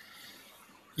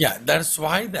 yeah, that's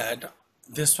why that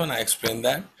this one I explained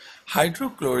that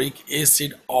hydrochloric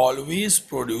acid always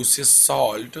produces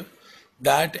salt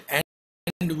that end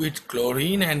with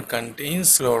chlorine and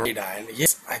contains chloride ion.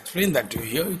 Yes, I explained that to you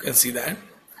here. You can see that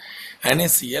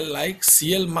NaCl like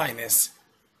Cl minus.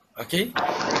 Okay,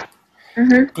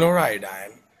 Mm-hmm. chloride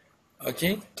ion.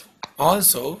 Okay,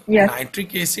 also Yes.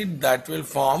 nitric acid that will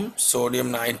form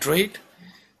sodium nitrate.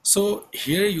 So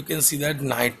here you can see that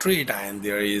nitrate ion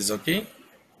there is. Okay,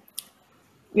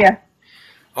 Yeah.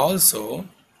 also,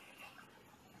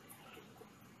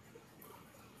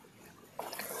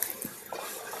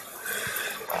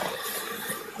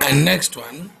 and next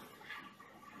one,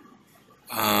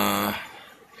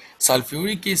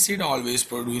 sulfuric acid always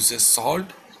produces salt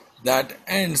that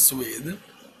ends with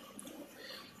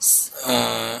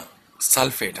uh,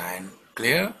 sulfate ion.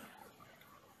 Clear?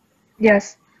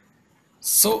 Yes.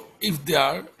 So if they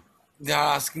are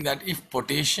asking that if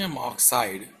potassium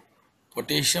oxide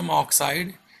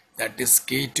that is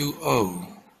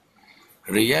K2O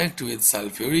react with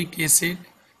sulfuric acid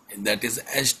that is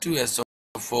H2SO4.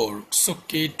 So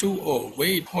K2O,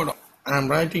 wait, hold on, I'm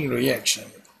writing reaction.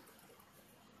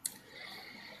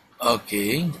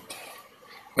 Okay,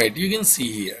 wait, you can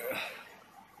see here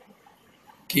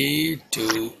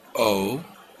K2O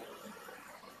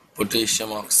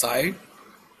potassium oxide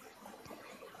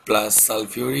plus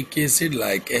sulfuric acid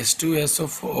like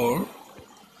H2SO4,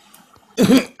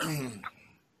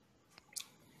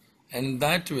 and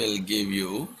that will give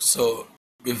you, so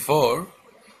before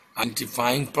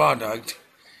identifying product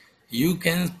you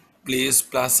can place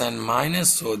plus and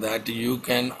minus so that you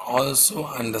can also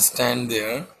understand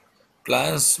their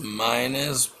plus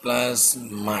minus.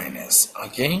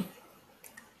 Okay,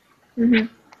 Mm-hmm.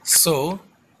 so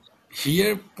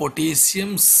here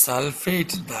potassium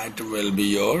sulfate that will be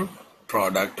your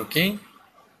product. Okay,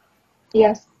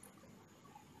 Yes.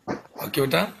 okay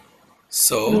beta.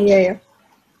 So Yeah, yeah.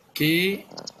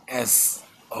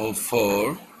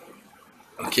 KSO4,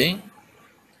 okay,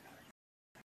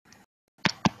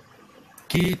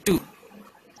 K2,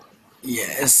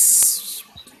 yes,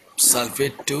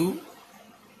 sulfate 2,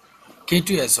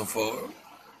 K2SO4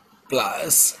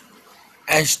 plus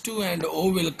H2 and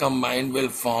O will combine will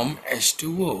form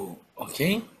H2O.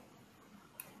 Okay,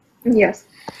 Yes.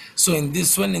 so in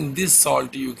this one, in this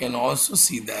salt you can also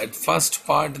see that first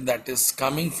part that is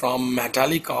coming from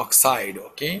metallic oxide.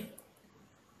 Okay,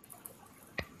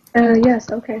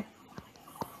 Yes, okay.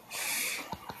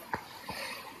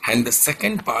 and the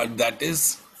second part that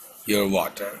is your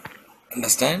water.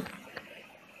 Understand?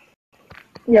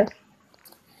 Yes.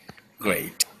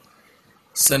 Great.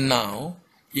 So now,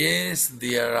 yes,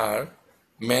 there are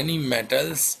many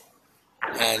metals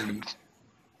and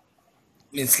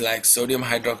means like sodium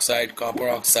hydroxide, copper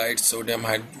oxide, sodium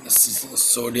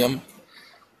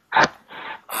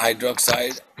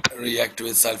hydroxide react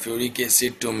with sulfuric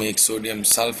acid to make sodium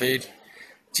sulfate.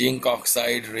 Zinc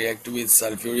oxide react with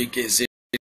sulfuric acid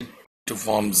to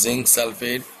form zinc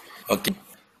sulfate. Okay,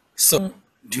 so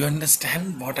do you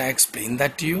understand what I explained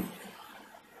that to you?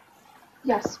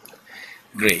 Yes.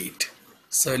 Great.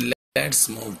 So let's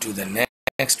move to the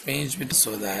next page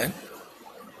so that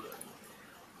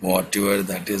whatever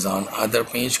that is on other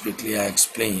page quickly I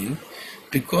explain,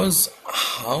 because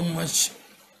how much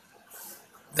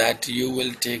that you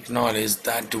will take knowledge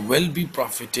that will be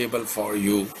profitable for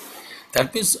you.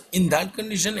 That means in that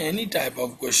condition any type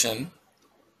of question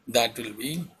that will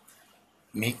be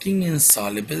making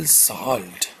insoluble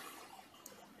salt.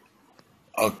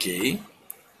 Okay,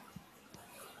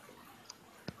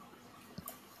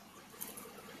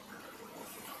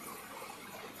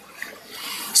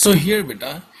 so here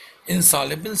beta,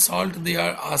 insoluble salt they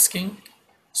are asking.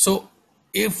 So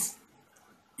if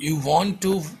you want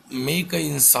to make a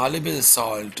insoluble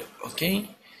salt, okay,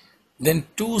 then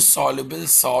two soluble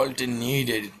salt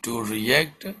needed to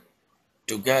react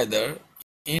together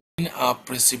in a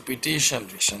precipitation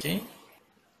reaction. Okay?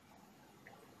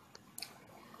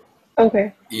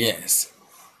 Okay. Yes.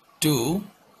 Two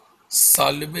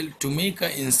soluble, to make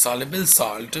an insoluble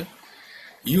salt,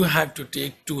 you have to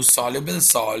take two soluble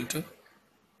salt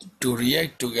to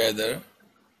react together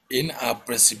in a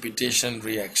precipitation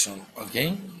reaction.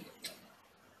 Okay?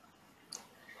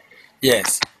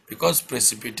 Yes, because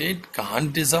precipitate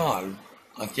can't dissolve.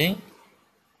 Okay?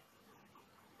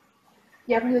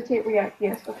 Yeah, precipitate react.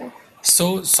 Yes. Okay.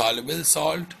 So soluble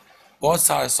salt, what's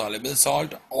our soluble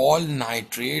salt? All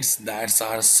nitrates, that's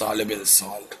our soluble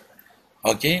salt.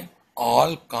 Okay,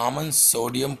 all common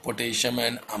sodium, potassium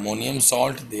and ammonium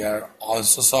salt, they are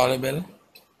also soluble.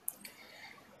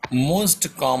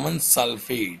 Most common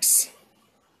sulfates,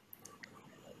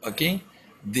 okay,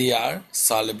 they are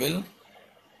soluble.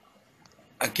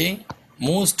 Okay,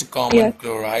 most common Yes.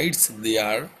 chlorides, they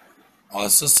are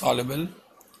also soluble.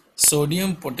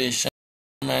 Sodium, potassium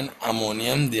and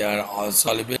ammonium, they are also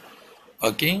soluble.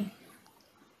 Okay,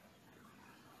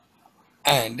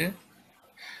 and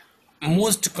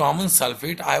most common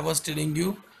sulfate I was telling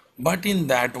you, but in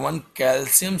that one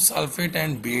calcium sulfate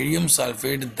and barium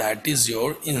sulfate, that is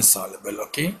your insoluble.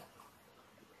 Okay,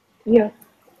 Yeah.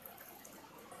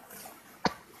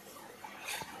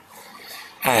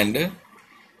 and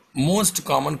most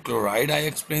common chloride I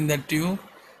explained that to you,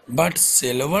 but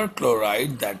silver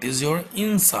chloride, that is your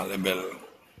insoluble.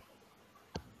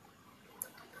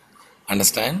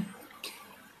 Understand?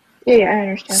 Yeah. Yeah. I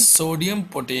understand. Sodium,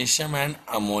 potassium and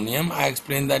ammonium, I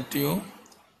explained that to you.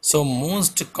 So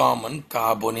most common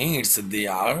carbonates, they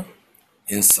are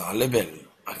insoluble.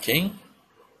 Okay,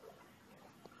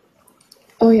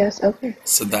 Oh yes. Okay.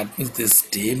 so that means this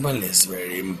table is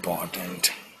very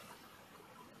important.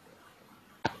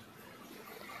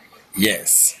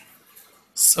 Yes,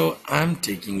 so I'm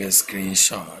taking a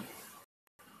screenshot.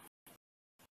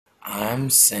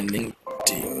 I'm sending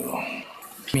to you.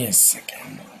 Give me a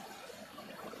second.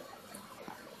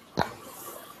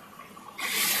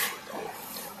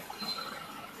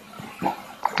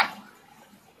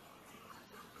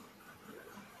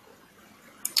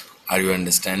 Are you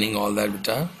understanding all that,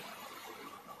 Beta?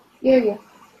 Yeah. Yeah.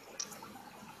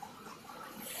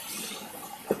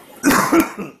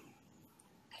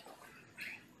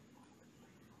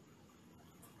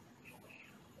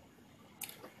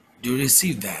 Do you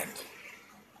receive that?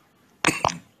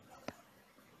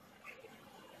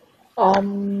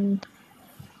 Um.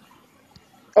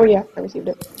 Oh yeah. I received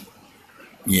it.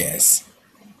 Yes.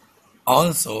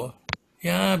 Also,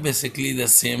 yeah, basically the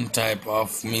same type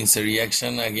of means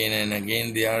reaction again and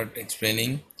again they are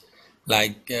explaining,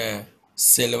 like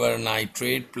silver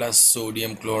nitrate plus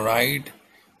sodium chloride,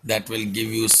 that will give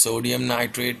you sodium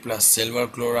nitrate plus silver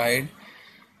chloride.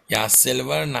 Yeah,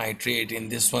 silver nitrate, in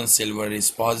this one silver is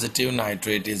positive,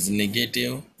 nitrate is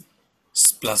negative,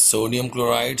 plus sodium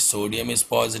chloride, sodium is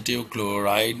positive,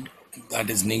 chloride, that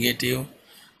is negative.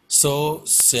 So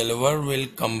silver will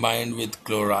combine with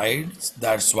chloride,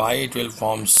 that's why it will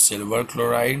form silver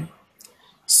chloride.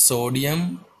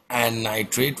 Sodium and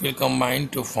nitrate will combine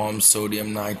to form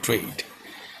sodium nitrate.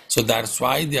 So that's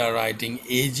why they are writing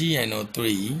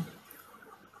AgNO3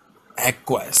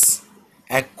 aqueous.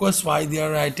 Aqueous, why they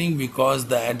are writing? Because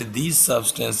that these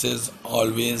substances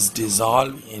always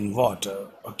dissolve in water.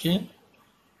 Okay.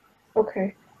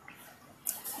 Okay.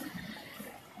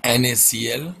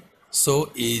 NaCl.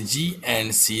 So Ag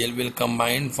and Cl will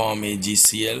combine form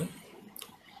AgCl.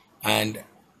 And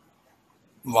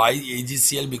why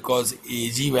AgCl? Because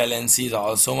Ag valency is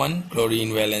also 1, chlorine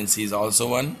valency is also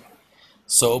 1.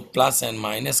 So plus and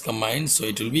minus combined, so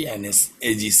it will be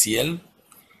AgCl.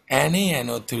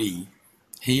 NaNO3.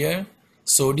 Here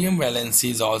sodium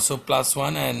valency is also plus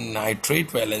 1 and nitrate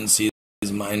valency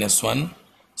is minus 1.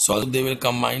 So they will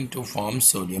combine to form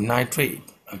sodium nitrate.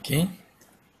 Okay.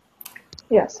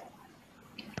 Yes.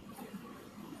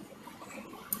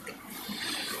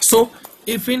 So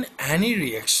if in any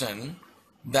reaction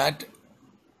that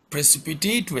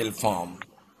precipitate will form,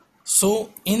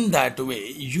 so in that way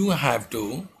you have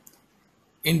to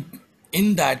in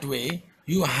in that way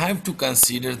you have to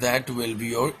consider that will be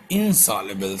your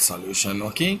insoluble solution.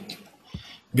 Okay,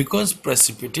 because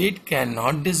precipitate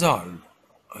cannot dissolve.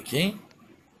 Okay,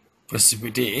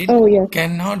 precipitate Oh yes.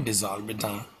 cannot dissolve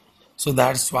beta, so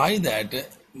that's why that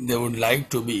they would like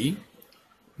to be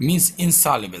means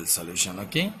insoluble solution.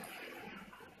 Okay,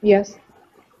 Yes.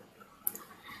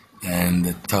 and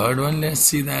the third one, let's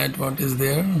see that what is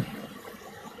there.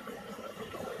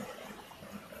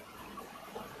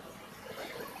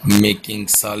 Making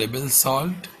soluble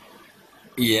salt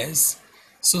Yes.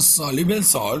 So soluble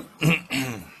salts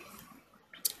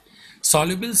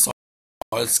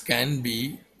can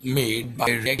be made by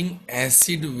reacting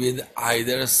acid with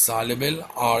either soluble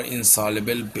or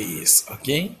insoluble base.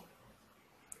 Okay.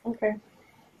 Okay.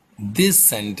 This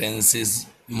sentence is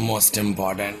most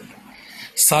important.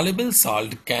 Soluble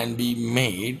salt can be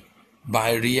made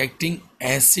by reacting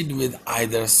acid with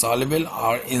either soluble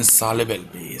or insoluble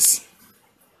base.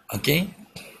 Okay?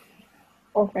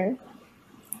 Okay.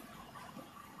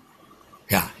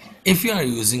 Yeah. If you are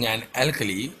using an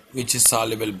alkali which is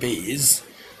soluble base,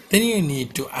 then you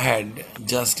need to add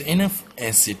just enough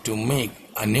acid to make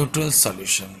a neutral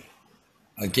solution.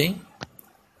 Okay?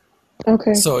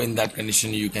 Okay. So in that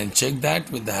condition you can check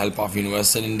that with the help of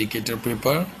universal indicator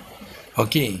paper.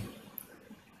 Okay?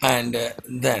 And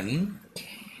then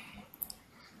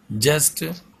just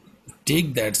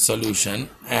take that solution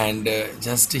and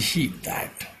just heat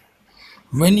that.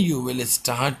 When you will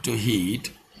start to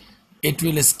heat, it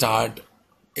will start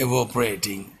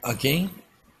evaporating, okay,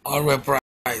 or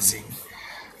vaporizing.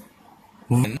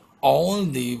 When all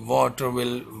the water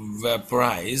will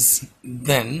vaporize,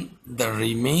 then the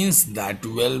remains that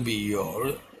will be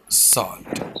your salt,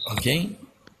 okay.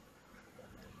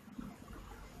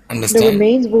 The Understand?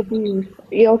 remains will be.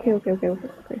 Yeah. Okay. Okay. Okay. Okay.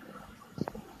 Okay.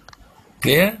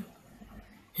 Clear?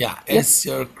 Yeah, Yep. it's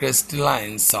your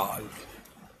crystalline salt,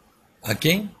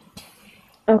 okay.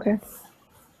 Okay.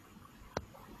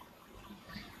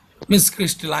 Means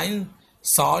crystalline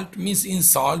salt means in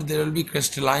salt there will be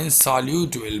crystalline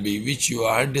solute will be which you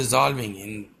are dissolving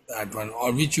in that one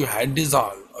or which you had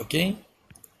dissolved. Okay.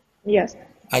 Yes.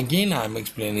 Again I am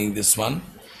explaining this one.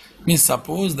 Means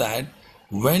suppose that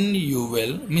when you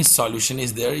will means solution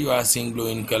is there, you are seeing blue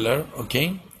in color.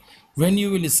 Okay. When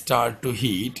you will start to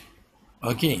heat,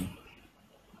 okay,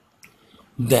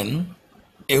 then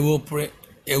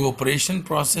evaporation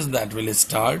process that will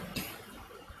start,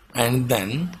 and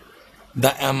then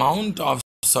the amount of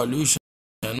solution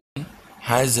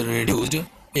has reduced.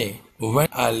 Okay, when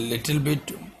a little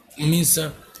bit means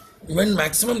when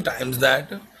maximum times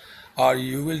that, or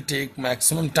you will take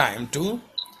maximum time to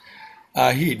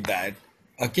heat that.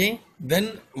 Okay,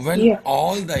 then when Yeah.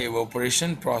 all the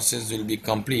evaporation process will be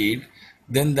complete,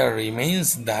 then the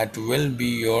remains that will be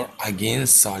your again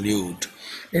solute.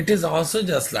 It is also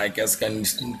just like as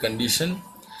condition.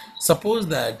 Suppose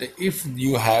that if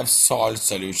you have salt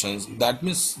solutions, that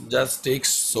means just take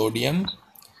sodium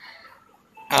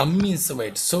means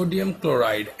wait, sodium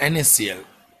chloride NaCl,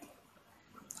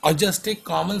 or just take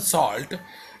common salt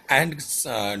and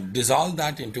dissolve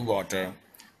that into water,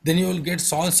 then you will get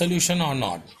salt solution or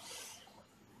not.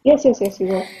 Yes. Yes. Yes. You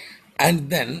will. And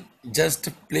then just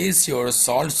place your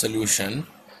salt solution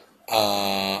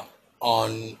uh,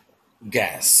 on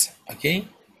gas. Okay.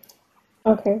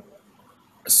 Okay.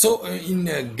 So in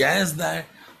gas that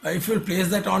if you place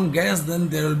that on gas, then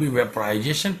there will be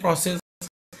vaporization process.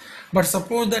 But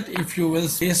suppose that if you will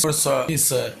place your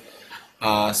this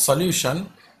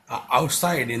solution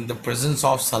outside in the presence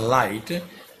of sunlight,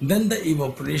 then the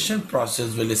evaporation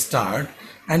process will start,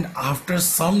 and after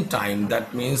some time,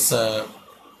 that means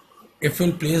if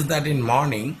you'll place that in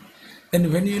morning,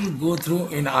 then when you'll go through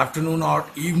in afternoon or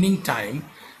evening time,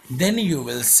 then you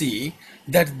will see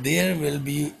that there will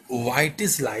be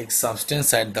whitish like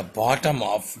substance at the bottom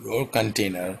of your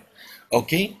container.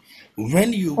 Okay,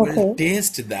 when you will Okay.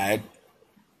 taste that,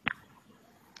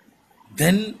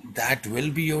 then that will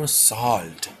be your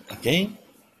salt. Okay.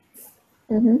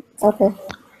 Okay.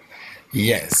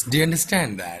 Yes, do you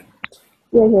understand that?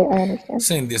 Yeah. Yeah. I understand.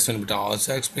 So in this one, but I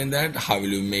also explain that how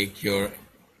will you make your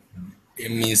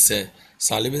means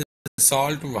soluble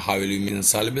salt, how will you make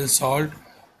insoluble salt.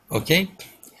 Okay,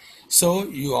 so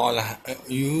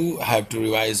you have to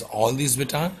revise all these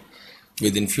beta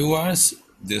within few hours.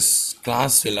 This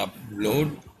class will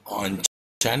upload on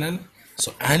channel,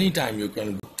 so anytime you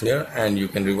can go there and you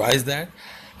can revise that.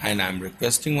 And I'm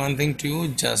requesting one thing to you,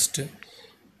 just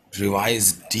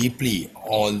revise deeply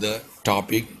all the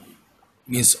topic,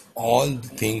 means all the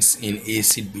things in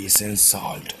acid, base and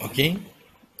salt. Okay,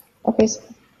 Okay.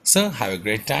 so have a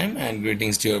great time and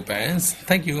greetings to your parents.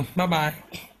 Thank you. Bye bye.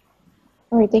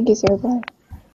 All right. Thank you, sir. Bye.